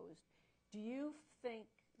closed. Do you think,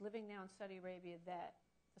 living now in Saudi Arabia, that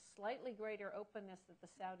the slightly greater openness that the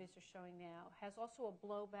Saudis are showing now has also a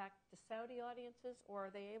blowback to Saudi audiences, or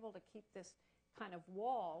are they able to keep this kind of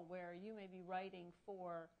wall where you may be writing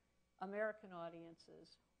for American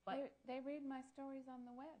audiences? But they read my stories on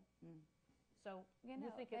the web. Mm. So you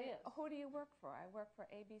think it is? Who do you work for? I work for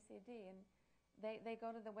ABCD, and they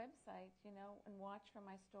go to the website, and watch for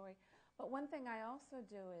my story. But one thing I also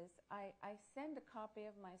do is I send a copy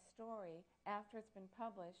of my story after it's been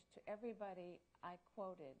published to everybody I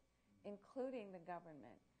quoted, including the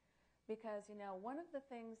government. Because, one of the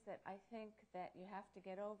things that I think that you have to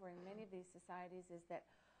get over in many of these societies is that,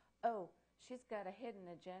 she's got a hidden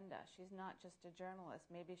agenda. She's not just a journalist.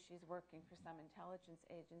 Maybe she's working for some intelligence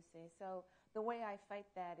agency. So the way I fight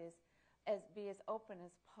that is be as open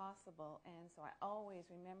as possible. And so I always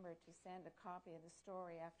remember to send a copy of the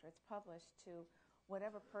story after it's published to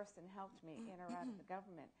whatever person helped me in or out of the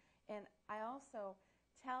government. And I also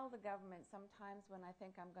tell the government sometimes when I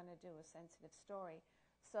think I'm going to do a sensitive story.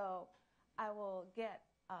 So I will get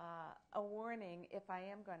a warning if I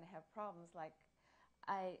am going to have problems. Like,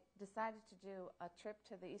 I decided to do a trip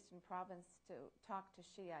to the Eastern Province to talk to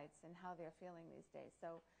Shiites and how they're feeling these days.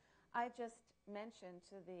 So I just mentioned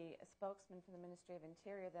to the spokesman from the Ministry of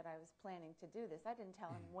Interior that I was planning to do this. I didn't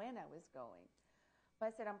tell him when I was going. But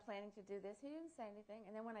I said, I'm planning to do this. He didn't say anything.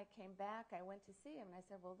 And then when I came back, I went to see him, and I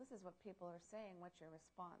said, well, this is what people are saying. What's your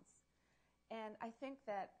response? And I think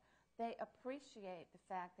that they appreciate the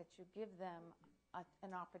fact that you give them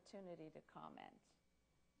an opportunity to comment.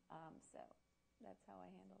 So that's how I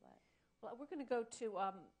handle that. Well, we're going to go to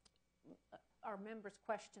our members'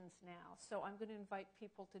 questions now. So I'm going to invite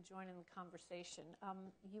people to join in the conversation.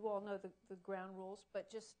 You all know the ground rules, but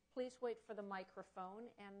just please wait for the microphone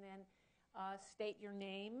and then state your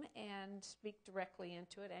name and speak directly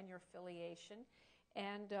into it and your affiliation.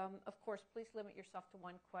 And, of course, please limit yourself to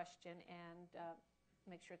one question and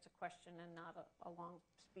make sure it's a question and not a long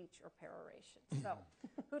speech or peroration. So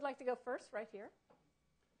who'd like to go first? Right here.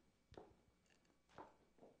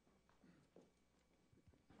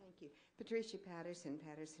 Thank you. Patricia Patterson,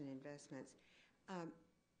 Patterson Investments.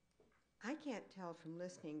 I can't tell from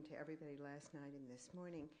listening to everybody last night and this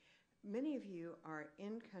morning, many of you are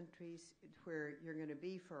in countries where you're going to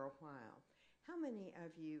be for a while. How many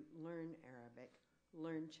of you learn Arabic,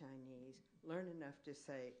 learn Chinese, learn enough to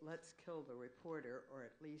say, let's kill the reporter, or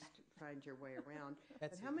at least find your way around?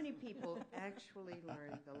 But how many people actually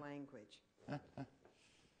learn the language?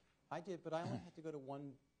 I did, but I only had to go to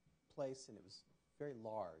one place, and it was very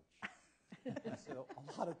large. So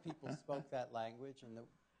a lot of people spoke that language, and the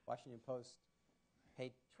Washington Post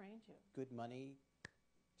paid Trained you. good money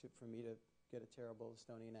for me to get a terrible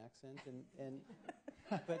Estonian accent.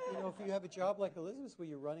 But you know, if you have a job like Elizabeth's where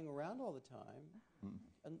you're running around all the time,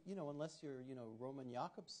 and you know, unless you're Roman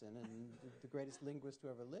Jakobson and the greatest linguist who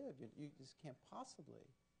ever lived, you just can't possibly.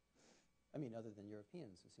 I mean, other than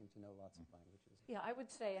Europeans who seem to know lots of languages. Yeah, I would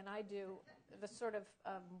say, and I do the sort of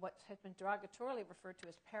what has been derogatorily referred to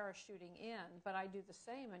as parachuting in, but I do the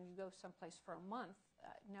same, and you go someplace for a month.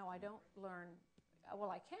 No, I don't learn, well,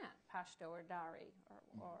 I can't, Pashto or Dari.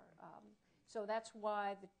 So that's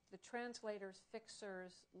why the translators,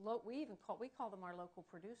 fixers, we call them our local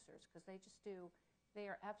producers, because they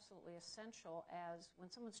are absolutely essential as, when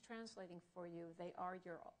someone's translating for you, they are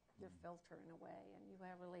your filter in a way, and you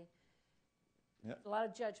have really... Yeah. A lot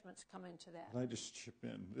of judgments come into that. Can I just chip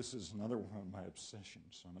in? This is another one of my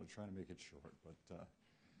obsessions, so I'm going to try to make it short. But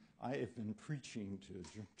I have been preaching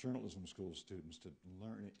to journalism school students to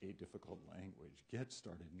learn a difficult language. Get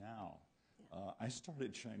started now. Yeah. I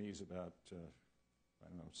started Chinese about, I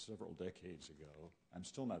don't know, several decades ago. I'm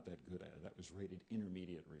still not that good at it. That was rated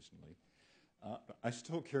intermediate recently. I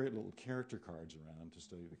still carry little character cards around to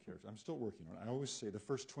study the characters. I'm still working on it. I always say the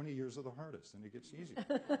first 20 years are the hardest, then it gets easier.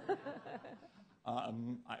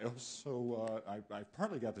 I also, I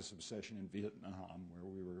partly got this obsession in Vietnam,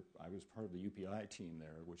 where I was part of the UPI team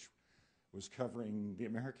there, which was covering the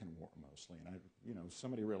American war mostly. And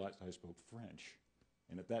somebody realized I spoke French,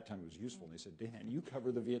 and at that time it was useful. And they said, Dan, you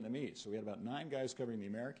cover the Vietnamese. So we had about 9 guys covering the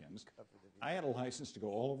Americans. I had a license to go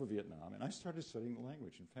all over Vietnam, and I started studying the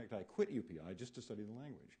language. In fact, I quit UPI just to study the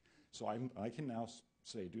language. So I can now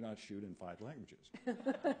say, do not shoot in 5 languages.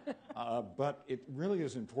 But it really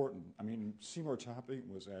is important. I mean, Seymour Topping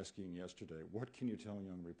was asking yesterday, what can you tell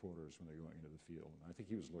young reporters when they're going into the field? And I think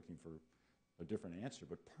he was looking for a different answer.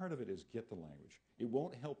 But part of it is get the language. It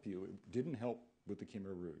won't help you. It didn't help with the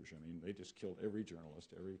Khmer Rouge. I mean, they just killed every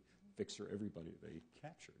journalist, every fixer, everybody they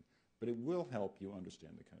captured. But it will help you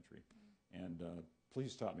understand the country. And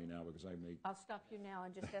please stop me now because I may... I'll stop you now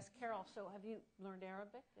and just ask Carol, so have you learned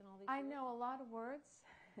Arabic in all these I years? know a lot of words,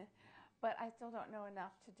 but I still don't know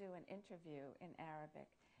enough to do an interview in Arabic.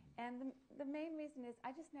 And the main reason is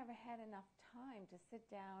I just never had enough time to sit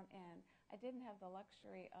down, and I didn't have the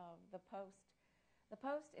luxury of the Post. The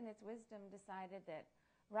Post, in its wisdom, decided that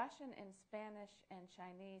Russian and Spanish and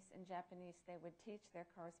Chinese and Japanese, they would teach their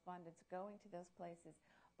correspondents going to those places,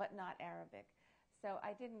 but not Arabic. So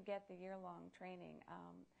I didn't get the year-long training.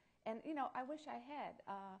 And, I wish I had.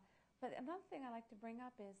 But another thing I like to bring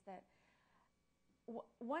up is that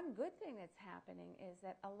one good thing that's happening is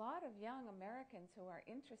that a lot of young Americans who are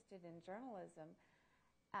interested in journalism,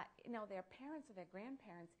 their parents or their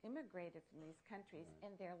grandparents immigrated from these countries,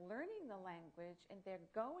 and they're learning the language, and they're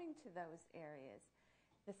going to those areas.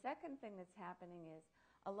 The second thing that's happening is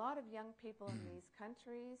a lot of young people in these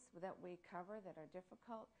countries that we cover that are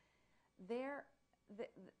difficult,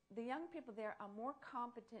 the young people there are more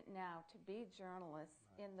competent now to be journalists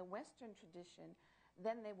in the Western tradition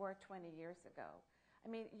than they were 20 years ago. I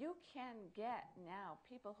mean, you can get now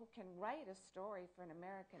people who can write a story for an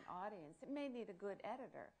American audience. It may need a good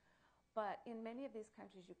editor, but in many of these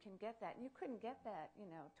countries you can get that. And you couldn't get that, 20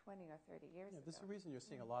 or 30 years ago. This is the reason you're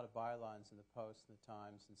seeing a lot of bylines in the Post and the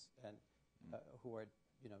Times and who are,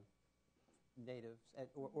 natives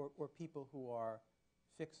or people who are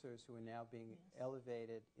fixers who are now being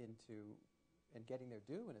elevated into and getting their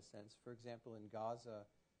due in a sense. For example, in Gaza,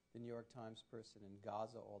 the New York Times person in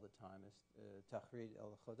Gaza all the time is Tahrir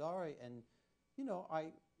el-Khodari, and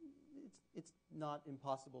it's not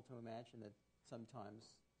impossible to imagine that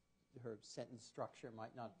sometimes her sentence structure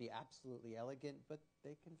might not be absolutely elegant, but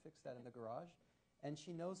they can fix that in the garage, and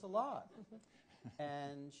she knows a lot.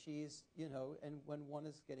 And she's, and when one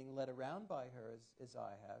is getting led around by her, as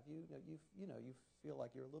I have, you feel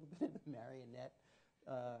like you're a little bit in a marionette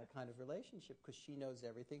kind of relationship, because she knows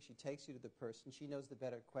everything. She takes you to the person. She knows the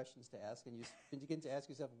better questions to ask, and you begin to ask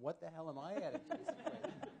yourself, what the hell am I adding to this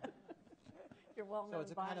equation? You're well-known. So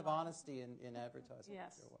it's a kind of honesty in advertising.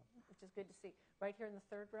 Yes, which is good to see. Right here in the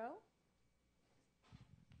third row.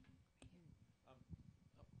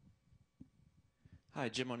 Hi,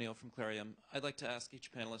 Jim O'Neill from Clarium. I'd like to ask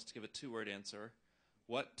each panelist to give a two-word answer.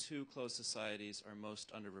 What two closed societies are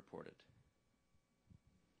most underreported?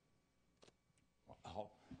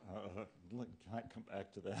 Can I come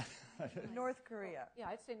back to that? North Korea. Yeah,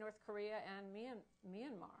 I'd say North Korea and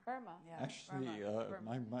Myanmar. Burma. Yeah, Actually,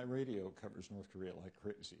 Burma. my radio covers North Korea like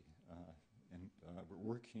crazy. And we're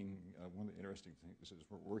working, one of the interesting things is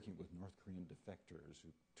we're working with North Korean defectors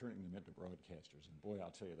who turning them into broadcasters. And boy,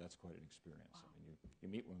 I'll tell you, that's quite an experience. Wow. I mean,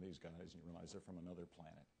 you meet one of these guys and you realize they're from another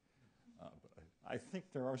planet. But I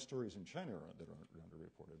think there are stories in China that are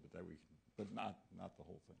underreported, but not the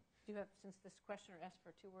whole thing. Do you have, since this questioner asked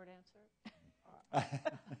for a two-word answer?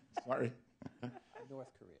 Sorry.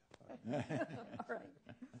 North Korea. All right.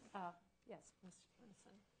 Yes, Mr.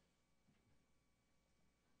 Ferguson.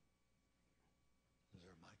 Is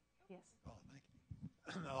there a mic? Yes. Oh, thank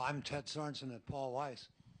you. No, I'm Ted Sorensen at Paul Weiss.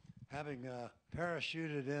 Having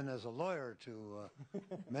parachuted in as a lawyer to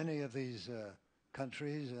many of these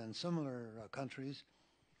countries and similar countries,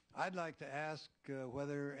 I'd like to ask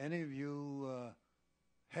whether any of you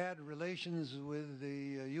had relations with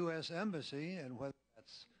the U.S. Embassy and whether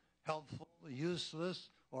that's helpful, useless,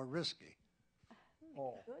 or risky.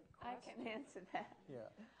 Oh. Good I question. can answer that. Yeah.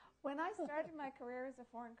 When I started my career as a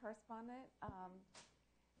foreign correspondent,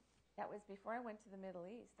 that was before I went to the Middle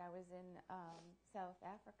East. I was in South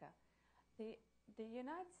Africa. The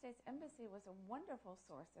United States Embassy was a wonderful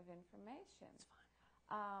source of information.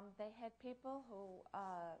 They had people who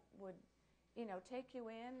would, take you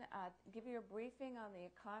in, give you a briefing on the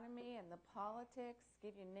economy and the politics,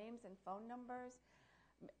 give you names and phone numbers,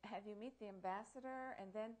 have you meet the ambassador,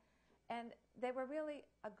 and they were really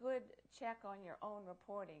a good check on your own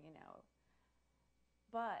reporting,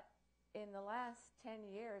 But in the last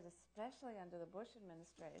 10 years, especially under the Bush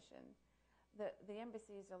administration, the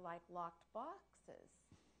embassies are like locked boxes.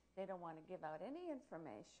 They don't want to give out any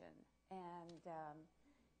information, and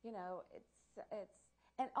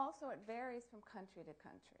and also it varies from country to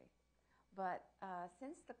country. But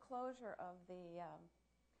since the closure of the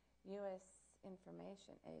U.S.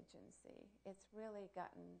 Information Agency, it's really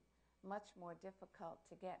gotten much more difficult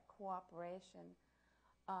to get cooperation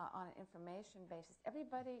on an information basis.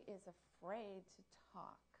 Everybody is afraid to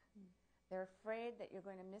talk. They're afraid that you're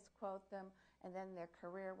going to misquote them and then their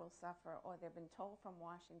career will suffer, or they've been told from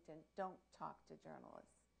Washington, don't talk to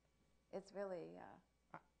journalists. It's really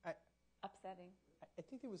upsetting. I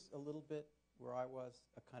think there was a little bit where I was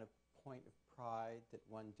a kind of point of pride that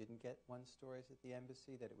one didn't get one stories at the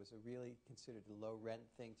embassy, that it was a really considered a low-rent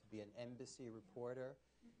thing to be an embassy reporter,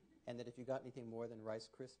 and that if you got anything more than Rice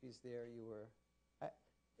Krispies there, you were...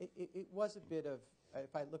 It was a bit of,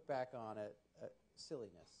 if I look back on it,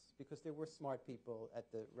 silliness, because there were smart people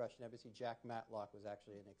at the Russian embassy. Jack Matlock was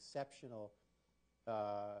actually an exceptional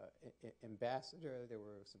ambassador. There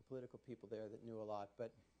were some political people there that knew a lot,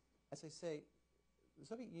 but as I say, the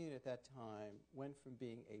Soviet Union at that time went from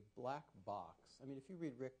being a black box. I mean, if you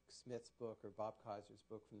read Rick Smith's book or Bob Kaiser's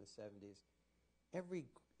book from the 70s,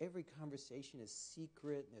 every conversation is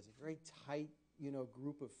secret, and there's a very tight,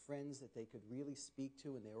 group of friends that they could really speak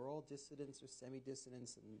to, and they were all dissidents or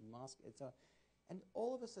semi-dissidents in Moscow. And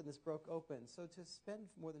all of a sudden, this broke open. So to spend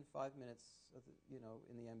more than 5 minutes,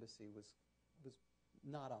 in the embassy was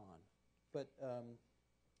not on. But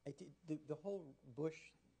the whole Bush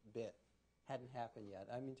bit hadn't happened yet.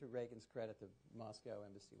 I mean, to Reagan's credit, the Moscow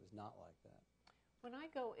embassy was not like that. When I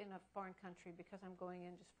go in a foreign country, because I'm going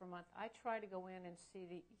in just for a month, I try to go in and see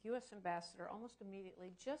the U.S. ambassador almost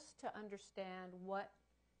immediately, just to understand what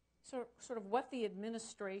sort of what the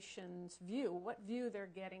administration's view, what view they're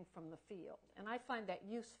getting from the field. And I find that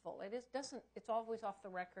useful. It's always off the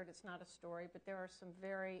record, it's not a story, but there are some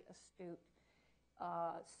very astute,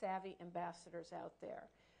 savvy ambassadors out there.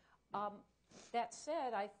 That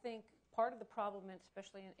said, I think part of the problem,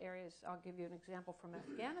 especially in areas, I'll give you an example from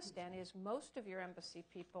Afghanistan, is most of your embassy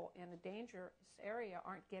people in a dangerous area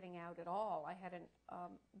aren't getting out at all. I had a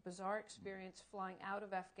bizarre experience flying out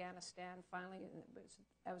of Afghanistan. Finally,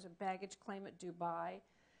 I was a baggage claim at Dubai,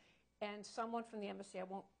 and someone from the embassy, I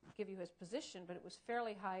won't give you his position, but it was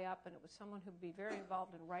fairly high up, and it was someone who'd be very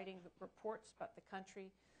involved in writing reports about the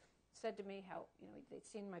country, said to me how they'd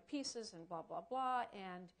seen my pieces and blah, blah, blah,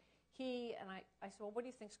 and I said, well, what do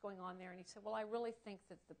you think's going on there? And he said, well, I really think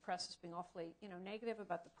that the press is being awfully, negative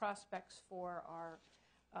about the prospects for our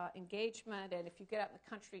engagement. And if you get out in the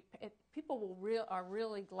country, people are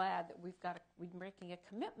really glad that we're making a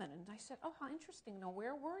commitment. And I said, oh, how interesting. Now,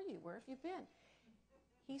 where were you? Where have you been?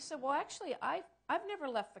 He said, well, actually, I've never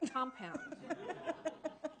left the compound.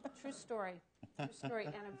 True story. True story.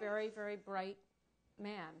 And a very, very bright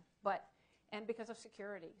man, and because of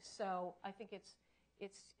security. So I think it's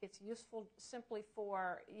useful simply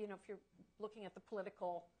for, if you're looking at the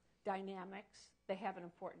political dynamics, they have an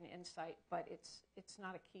important insight, but it's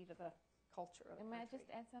not a key to the culture of the May I country. just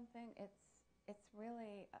add something? It's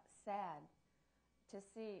really sad to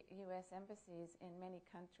see U.S. embassies in many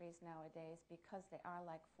countries nowadays because they are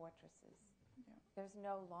like fortresses. Yeah. They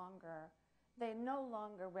no longer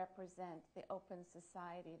represent the open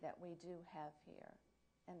society that we do have here.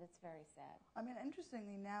 And it's very sad. I mean,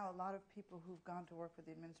 interestingly now, a lot of people who've gone to work for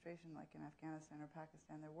the administration, like in Afghanistan or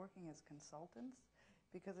Pakistan, they're working as consultants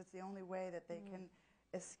because it's the only way that they can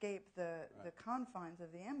escape the confines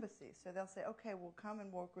of the embassy. So they'll say, okay, we'll come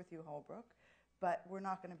and work with you, Holbrook, but we're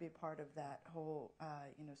not going to be part of that whole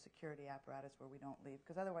security apparatus where we don't leave,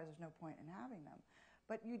 because otherwise there's no point in having them.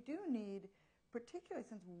 But you do need, particularly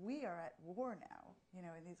since we are at war now, in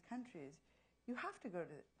these countries, you have to go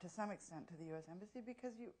to some extent to the U.S. Embassy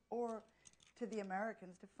or to the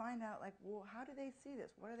Americans to find out, well, how do they see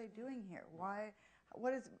this? What are they doing here? I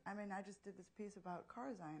just did this piece about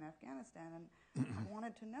Karzai in Afghanistan, and I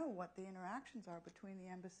wanted to know what the interactions are between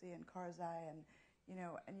the embassy and Karzai, and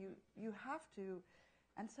you have to,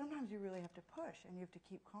 and sometimes you really have to push, and you have to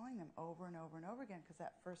keep calling them over and over and over again, because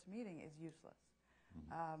that first meeting is useless.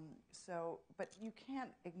 But you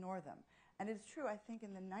can't ignore them. And it's true, I think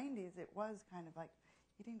in the 90s, it was kind of like,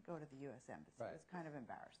 you didn't go to the U.S. Embassy. Right. It's kind of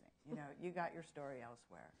embarrassing. You got your story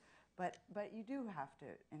elsewhere. But you do have to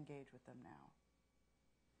engage with them now.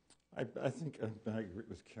 I think I agree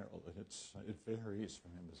with Carol that it varies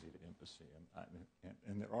from embassy to embassy,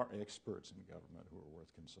 and there are experts in government who are worth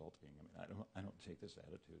consulting. I don't take this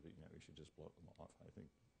attitude that we should just blow them off. I think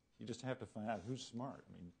you just have to find out who's smart.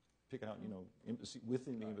 Pick out embassy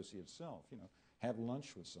within the embassy itself. Have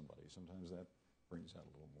lunch with somebody. Sometimes that brings out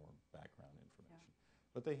a little more background information. Yeah.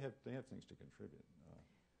 But they have things to contribute.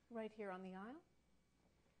 Right here on the aisle.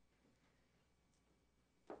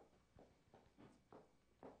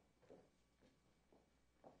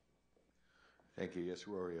 Thank you. Yes,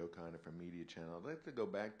 Rory O'Connor from Media Channel. I'd like to go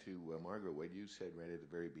back to, Margaret, what you said right at the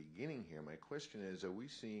very beginning here. My question is, are we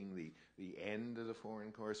seeing the end of the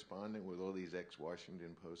foreign correspondent with all these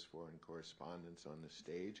ex-Washington Post foreign correspondents on the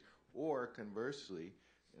stage? Or conversely,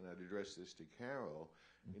 and I'd address this to Carol,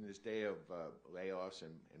 in this day of layoffs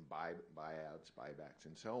and buyouts, buybacks,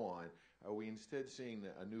 and so on, are we instead seeing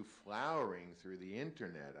a new flowering through the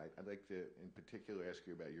Internet? I'd like to, in particular, ask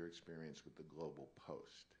you about your experience with the Global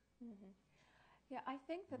Post. Mm-hmm. Yeah, I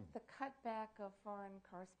think that the cutback of foreign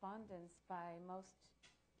correspondence by most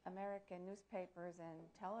American newspapers and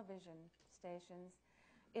television stations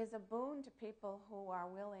is a boon to people who are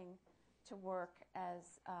willing to work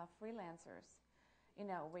as freelancers,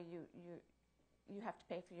 where you have to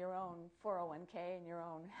pay for your own 401k and your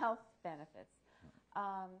own health benefits.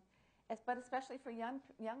 But especially for young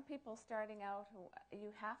people starting out,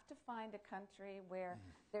 you have to find a country where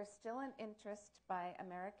there's still an interest by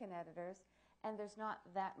American editors and there's not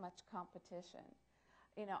that much competition.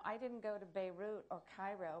 I didn't go to Beirut or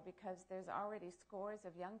Cairo because there's already scores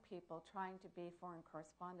of young people trying to be foreign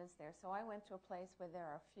correspondents there. So I went to a place where there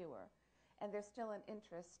are fewer. And there's still an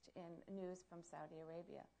interest in news from Saudi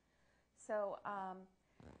Arabia. So,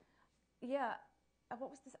 what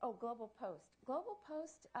was this? Oh, Global Post. Global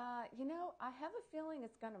Post, I have a feeling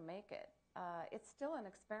it's going to make it. It's still an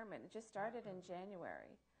experiment. It just started in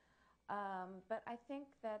January. But I think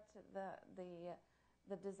that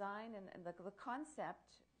the design and the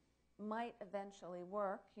concept might eventually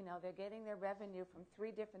work. They're getting their revenue from 3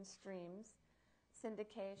 different streams.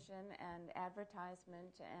 syndication and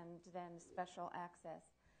advertisement and then special access.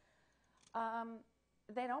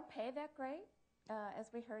 They don't pay that great, as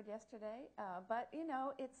we heard yesterday, but you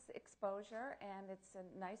know, it's exposure and it's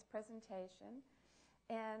a nice presentation.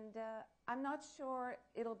 And I'm not sure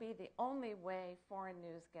it'll be the only way foreign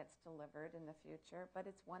news gets delivered in the future, but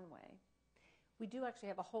it's one way. We do actually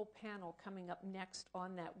have a whole panel coming up next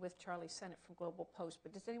on that with Charlie Sennett from Global Post.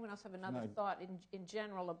 But does anyone else have another thought in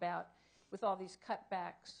general about, with all these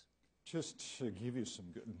cutbacks? Just to give you some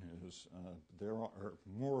good news, there are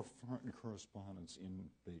more foreign correspondents in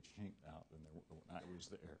Beijing now than there were when I was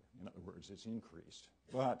there. In other words, it's increased.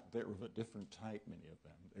 But they're of a different type, many of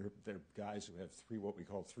them. They're guys who have what we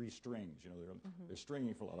call three strings. You know, they're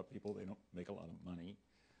stringing for a lot of people. They don't make a lot of money.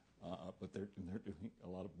 But they're doing a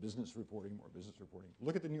lot of business reporting, more business reporting.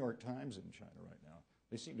 Look at the New York Times in China right now.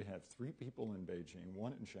 They seem to have 3 people in Beijing,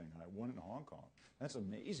 1 in Shanghai, 1 in Hong Kong. That's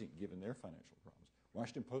amazing given their financial problems.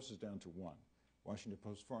 Washington Post is down to 1. Washington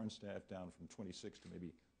Post foreign staff down from 26 to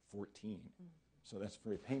maybe 14. So that's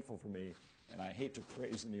very painful for me, and I hate to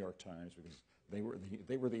praise the New York Times because they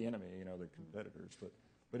were the enemy, you know, the competitors.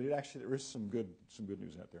 But it actually, there is some good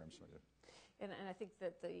news out there. I'm sorry. And I think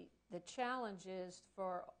that the challenge is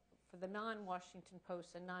for the non-Washington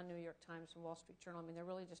Post and non-New York Times and Wall Street Journal. I mean, they're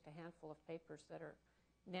really just a handful of papers that are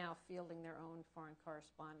now fielding their own foreign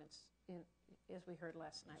correspondents, as we heard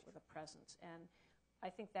last night, with a presence. And I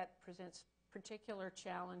think that presents particular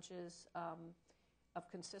challenges of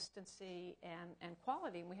consistency and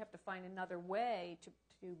quality, and we have to find another way to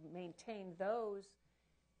maintain those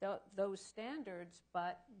standards,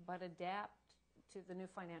 but adapt to the new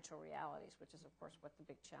financial realities, which is, of course, what the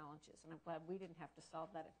big challenge is. And I'm glad we didn't have to solve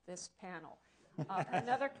that at this panel.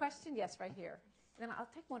 Another question? Yes, right here. Then I'll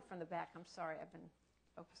take one from the back. I'm sorry, I've been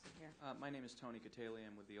focusing here. My name is Tony Catale.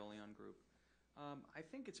 I'm with the Oleon Group. I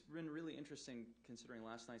think it's been really interesting, considering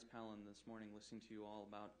last night's panel and this morning, listening to you all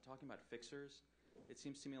talking about fixers. It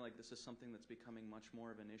seems to me like this is something that's becoming much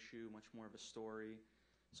more of an issue, much more of a story.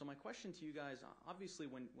 So my question to you guys, obviously,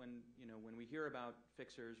 when we hear about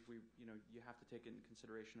fixers, you have to take into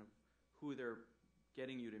consideration of who they're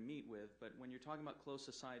getting you to meet with. But when you're talking about closed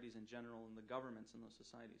societies in general and the governments in those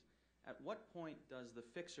societies, at what point does the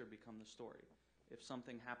fixer become the story? If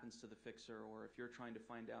something happens to the fixer, or if you're trying to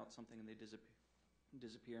find out something and they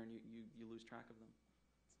disappear and you lose track of them.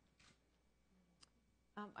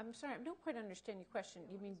 I'm sorry, I don't quite understand your question.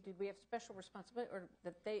 You mean, do we have special responsibility, or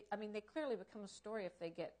that they clearly become a story if they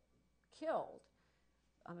get killed.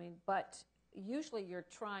 I mean, but usually you're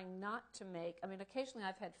trying not to make, occasionally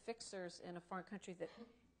I've had fixers in a foreign country that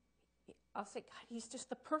I'll say, God, he's just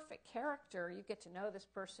the perfect character. You get to know this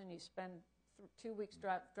person, you spend 2 weeks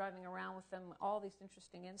driving around with them, all these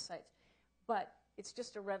interesting insights. But it's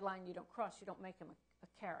just a red line you don't cross. You don't make him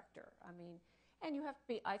a character. And you have to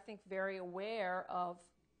be, I think, very aware of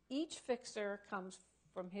each fixer comes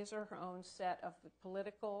from his or her own set of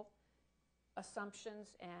political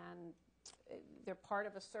assumptions, and they're part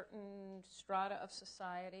of a certain strata of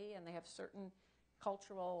society, and they have certain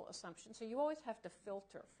cultural assumptions. So you always have to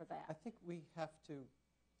filter for that. I think we have to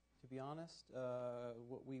be honest,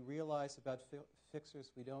 what we realize about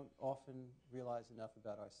fixers, we don't often realize enough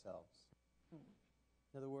about ourselves.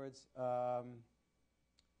 In other words,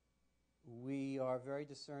 we are very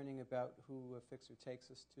discerning about who a fixer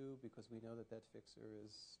takes us to because we know that fixer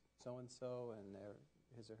is so-and-so and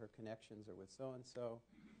his or her connections are with so-and-so.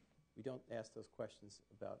 We don't ask those questions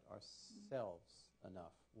about ourselves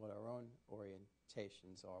enough, what our own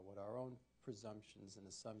orientations are, what our own presumptions and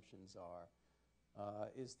assumptions are.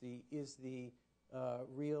 Is the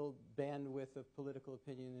real bandwidth of political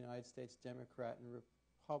opinion in the United States Democrat and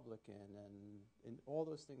Republican, and all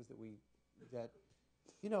those things that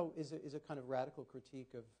is a kind of radical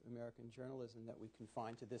critique of American journalism that we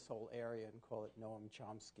confine to this whole area and call it Noam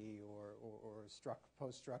Chomsky or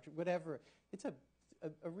post-structure, whatever. It's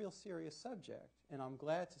a real serious subject, and I'm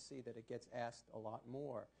glad to see that it gets asked a lot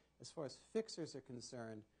more. As far as fixers are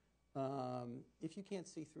concerned, if you can't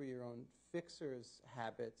see through your own fixers'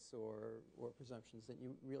 habits or presumptions, then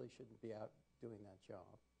you really shouldn't be out doing that job.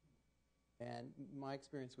 And my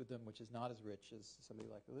experience with them, which is not as rich as somebody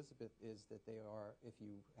like Elizabeth, is that they are, if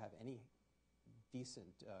you have any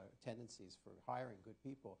decent tendencies for hiring good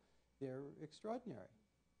people, they're extraordinary.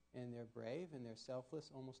 And they're brave and they're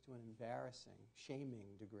selfless, almost to an embarrassing,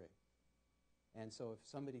 shaming degree. And so if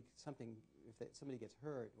somebody gets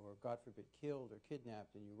hurt or, God forbid, killed or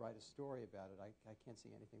kidnapped and you write a story about it, I can't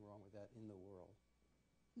see anything wrong with that in the world.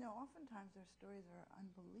 No, oftentimes their stories are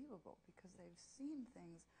unbelievable because they've seen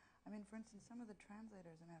things. For instance, some of the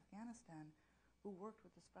translators in Afghanistan who worked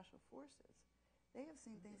with the special forces, they have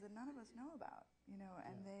seen things that none of us know about,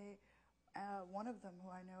 and they, one of them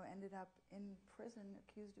who I know ended up in prison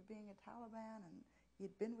accused of being a Taliban, and he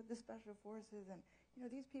had been with the special forces, and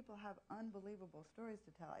these people have unbelievable stories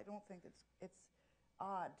to tell. I don't think it's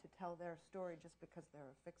odd to tell their story just because they're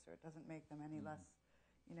a fixer. It doesn't make them any less,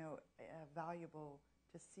 valuable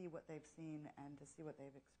to see what they've seen and to see what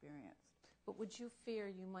they've experienced. But would you fear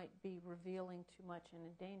you might be revealing too much and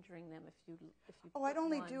endangering them if you? Oh, I'd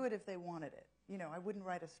only do it if they wanted it. I wouldn't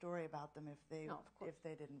write a story about them if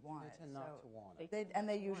they didn't want it. They tend not to want it.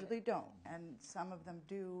 They usually don't, and some of them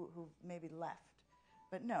do who maybe left.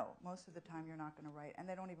 But no, most of the time you're not going to write, and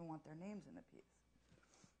they don't even want their names in the piece.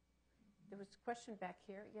 There was a question back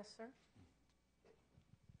here. Yes, sir?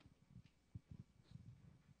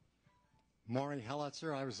 Maury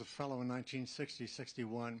Hellitzer. I was a fellow in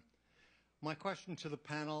 1960-61. My question to the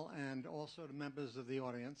panel and also to members of the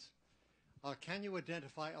audience, can you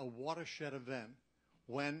identify a watershed event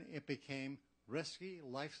when it became risky,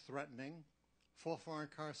 life-threatening for foreign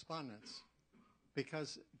correspondents?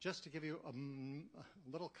 Because just to give you a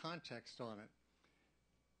little context on it,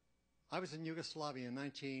 I was in Yugoslavia in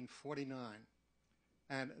 1949,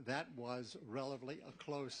 and that was relatively a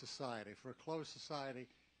closed society. For a closed society,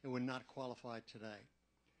 it would not qualify today.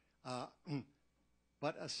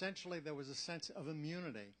 But essentially, there was a sense of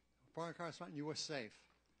immunity. Foreign correspondent, you were safe.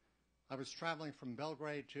 I was traveling from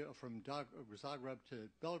Zagreb to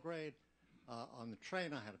Belgrade on the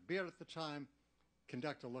train. I had a beard at the time.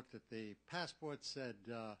 Conductor looked at the passport, said,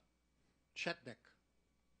 Chetnik.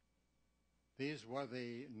 These were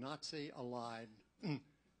the Nazi-allied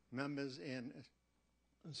members in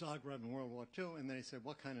Zagreb in World War II. And then he said,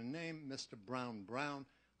 what kind of name? Mr. Brown Brown.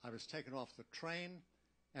 I was taken off the train,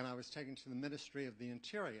 and I was taken to the Ministry of the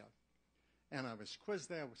Interior. And I was quizzed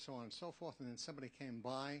there, so on and so forth. And then somebody came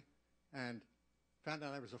by and found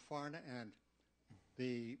out I was a foreigner, and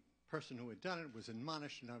the person who had done it was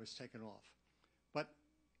admonished, and I was taken off. But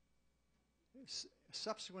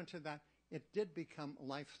subsequent to that, it did become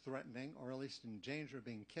life-threatening, or at least in danger of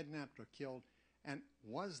being kidnapped or killed. And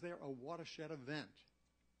was there a watershed event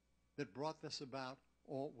that brought this about,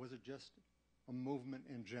 or was it just a movement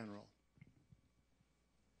in general?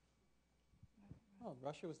 Well,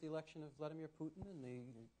 Russia was the election of Vladimir Putin and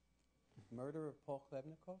the murder of Paul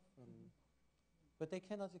Klebnikov. But they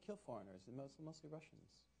tend not to kill foreigners. They're mostly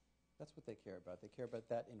Russians. That's what they care about. They care about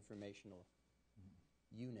that informational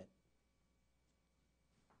unit.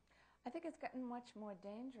 I think it's gotten much more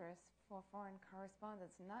dangerous for foreign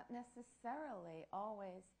correspondents, not necessarily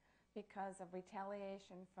always because of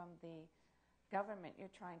retaliation from the government you're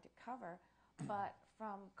trying to cover, but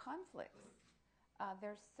from conflicts.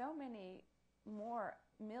 There's so many more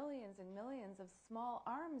millions and millions of small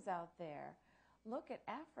arms out there. Look at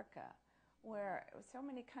Africa, where so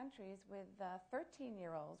many countries with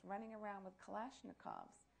 13-year-olds running around with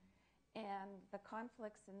Kalashnikovs. And the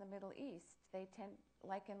conflicts in the Middle East, they tend,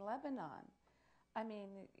 like in Lebanon. I mean,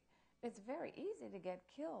 it's very easy to get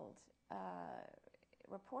killed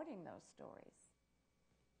reporting those stories.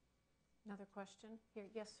 Another question? Here,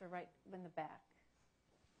 yes, sir, right in the back,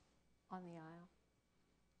 on the aisle.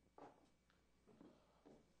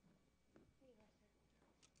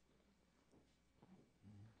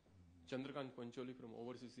 Chandrakant Pancholi from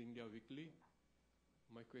Overseas India Weekly.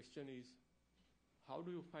 My question is, how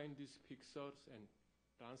do you find these fixers and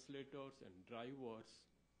translators and drivers?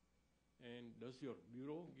 And does your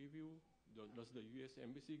bureau give you, does the US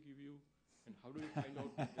Embassy give you? And how do you find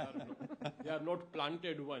out they are not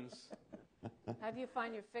planted ones? How do you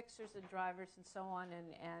find your fixers and drivers and so on?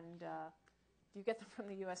 And do you get them from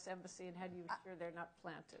the US Embassy, and how do you ensure they're not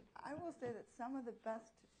planted? I will say that some of the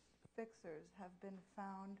best fixers have been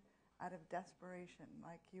found out of desperation.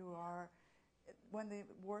 Like you are, when the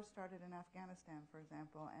war started in Afghanistan, for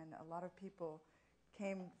example, and a lot of people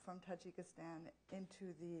came from Tajikistan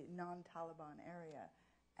into the non-Taliban area,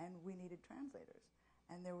 and we needed translators.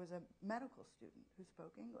 And there was a medical student who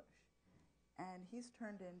spoke English, and he's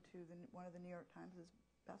turned into one of the New York Times'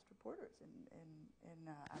 best reporters in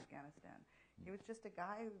Afghanistan. He was just a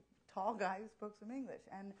tall guy who spoke some English,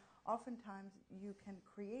 and oftentimes you can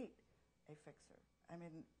create a fixer. I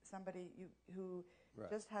mean, somebody who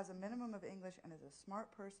just has a minimum of English and is a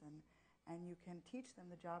smart person, and you can teach them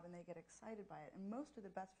the job, and they get excited by it. And most of the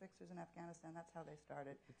best fixers in Afghanistan, that's how they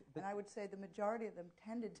started. And I would say the majority of them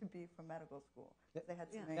tended to be from medical school. They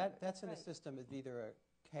had some English. That's in a system of either a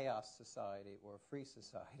chaos society or a free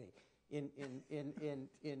society.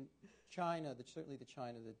 In China, certainly the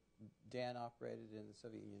China that Dan operated in the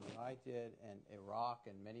Soviet Union, I did, and Iraq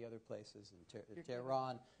and many other places, and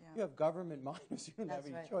Tehran, you have government miners. You don't have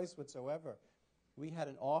any choice whatsoever. we had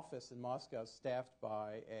an office in Moscow staffed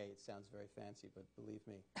by it sounds very fancy, but believe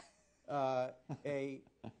me,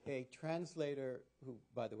 a translator who,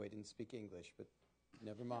 by the way, didn't speak English, but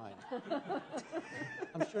never mind.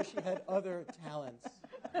 I'm sure she had other talents.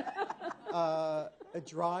 A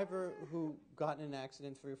driver who got in an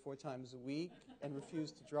accident 3 or 4 times a week and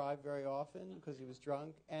refused to drive very often because he was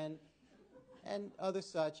drunk, and other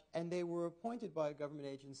such. And they were appointed by a government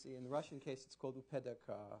agency. In the Russian case, it's called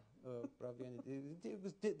UPEDK. It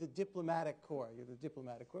was the diplomatic corps. The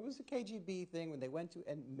diplomatic corps. It was a KGB thing when they went to,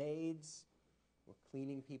 and maids were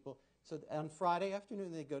cleaning people. So on Friday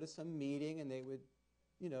afternoon, they'd go to some meeting, and they would,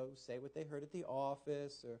 say what they heard at the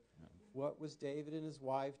office, or what was David and his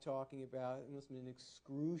wife talking about. It must have been an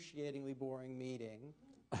excruciatingly boring meeting,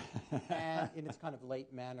 and in its kind of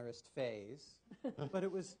late mannerist phase. But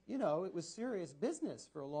it was, it was serious business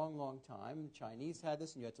for a long, long time. The Chinese had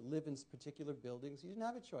this, and you had to live in particular buildings. You didn't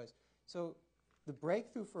have a choice. So the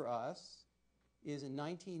breakthrough for us is in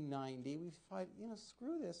 1990. We fight,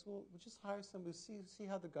 screw this. We'll just hire somebody, see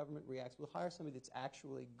how the government reacts. We'll hire somebody that's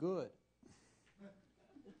actually good.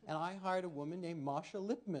 And I hired a woman named Masha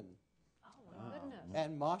Lipman. Oh, my goodness.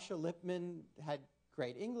 And Masha Lipman had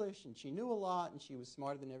great English, and she knew a lot, and she was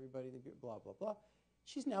smarter than everybody, blah, blah, blah.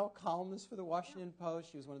 She's now a columnist for the Washington Post.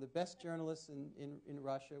 She was one of the best journalists in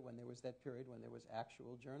Russia when there was that period when there was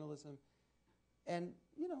actual journalism. And,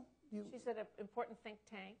 she's at an important think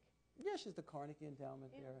tank. Yeah, she's the Carnegie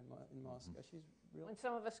Endowment there in Moscow. She's real. When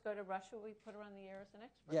some of us go to Russia, we put her on the air as an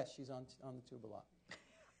expert. Yes, she's on the tube a lot.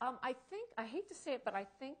 I hate to say it, but I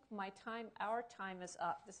think our time is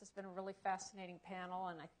up. This has been a really fascinating panel,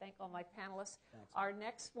 and I thank all my panelists. Thanks. Our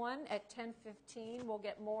next one at 10:15, we'll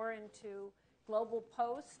get more into global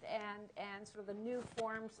post and sort of the new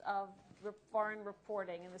forms of foreign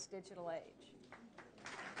reporting in this digital age.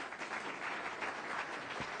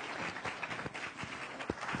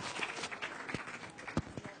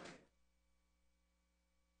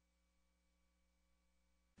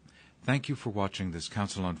 Thank you for watching this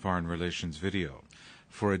Council on Foreign Relations video.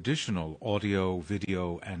 For additional audio,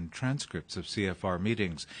 video, and transcripts of CFR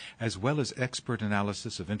meetings, as well as expert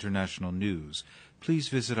analysis of international news, please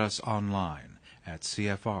visit us online at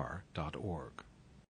cfr.org.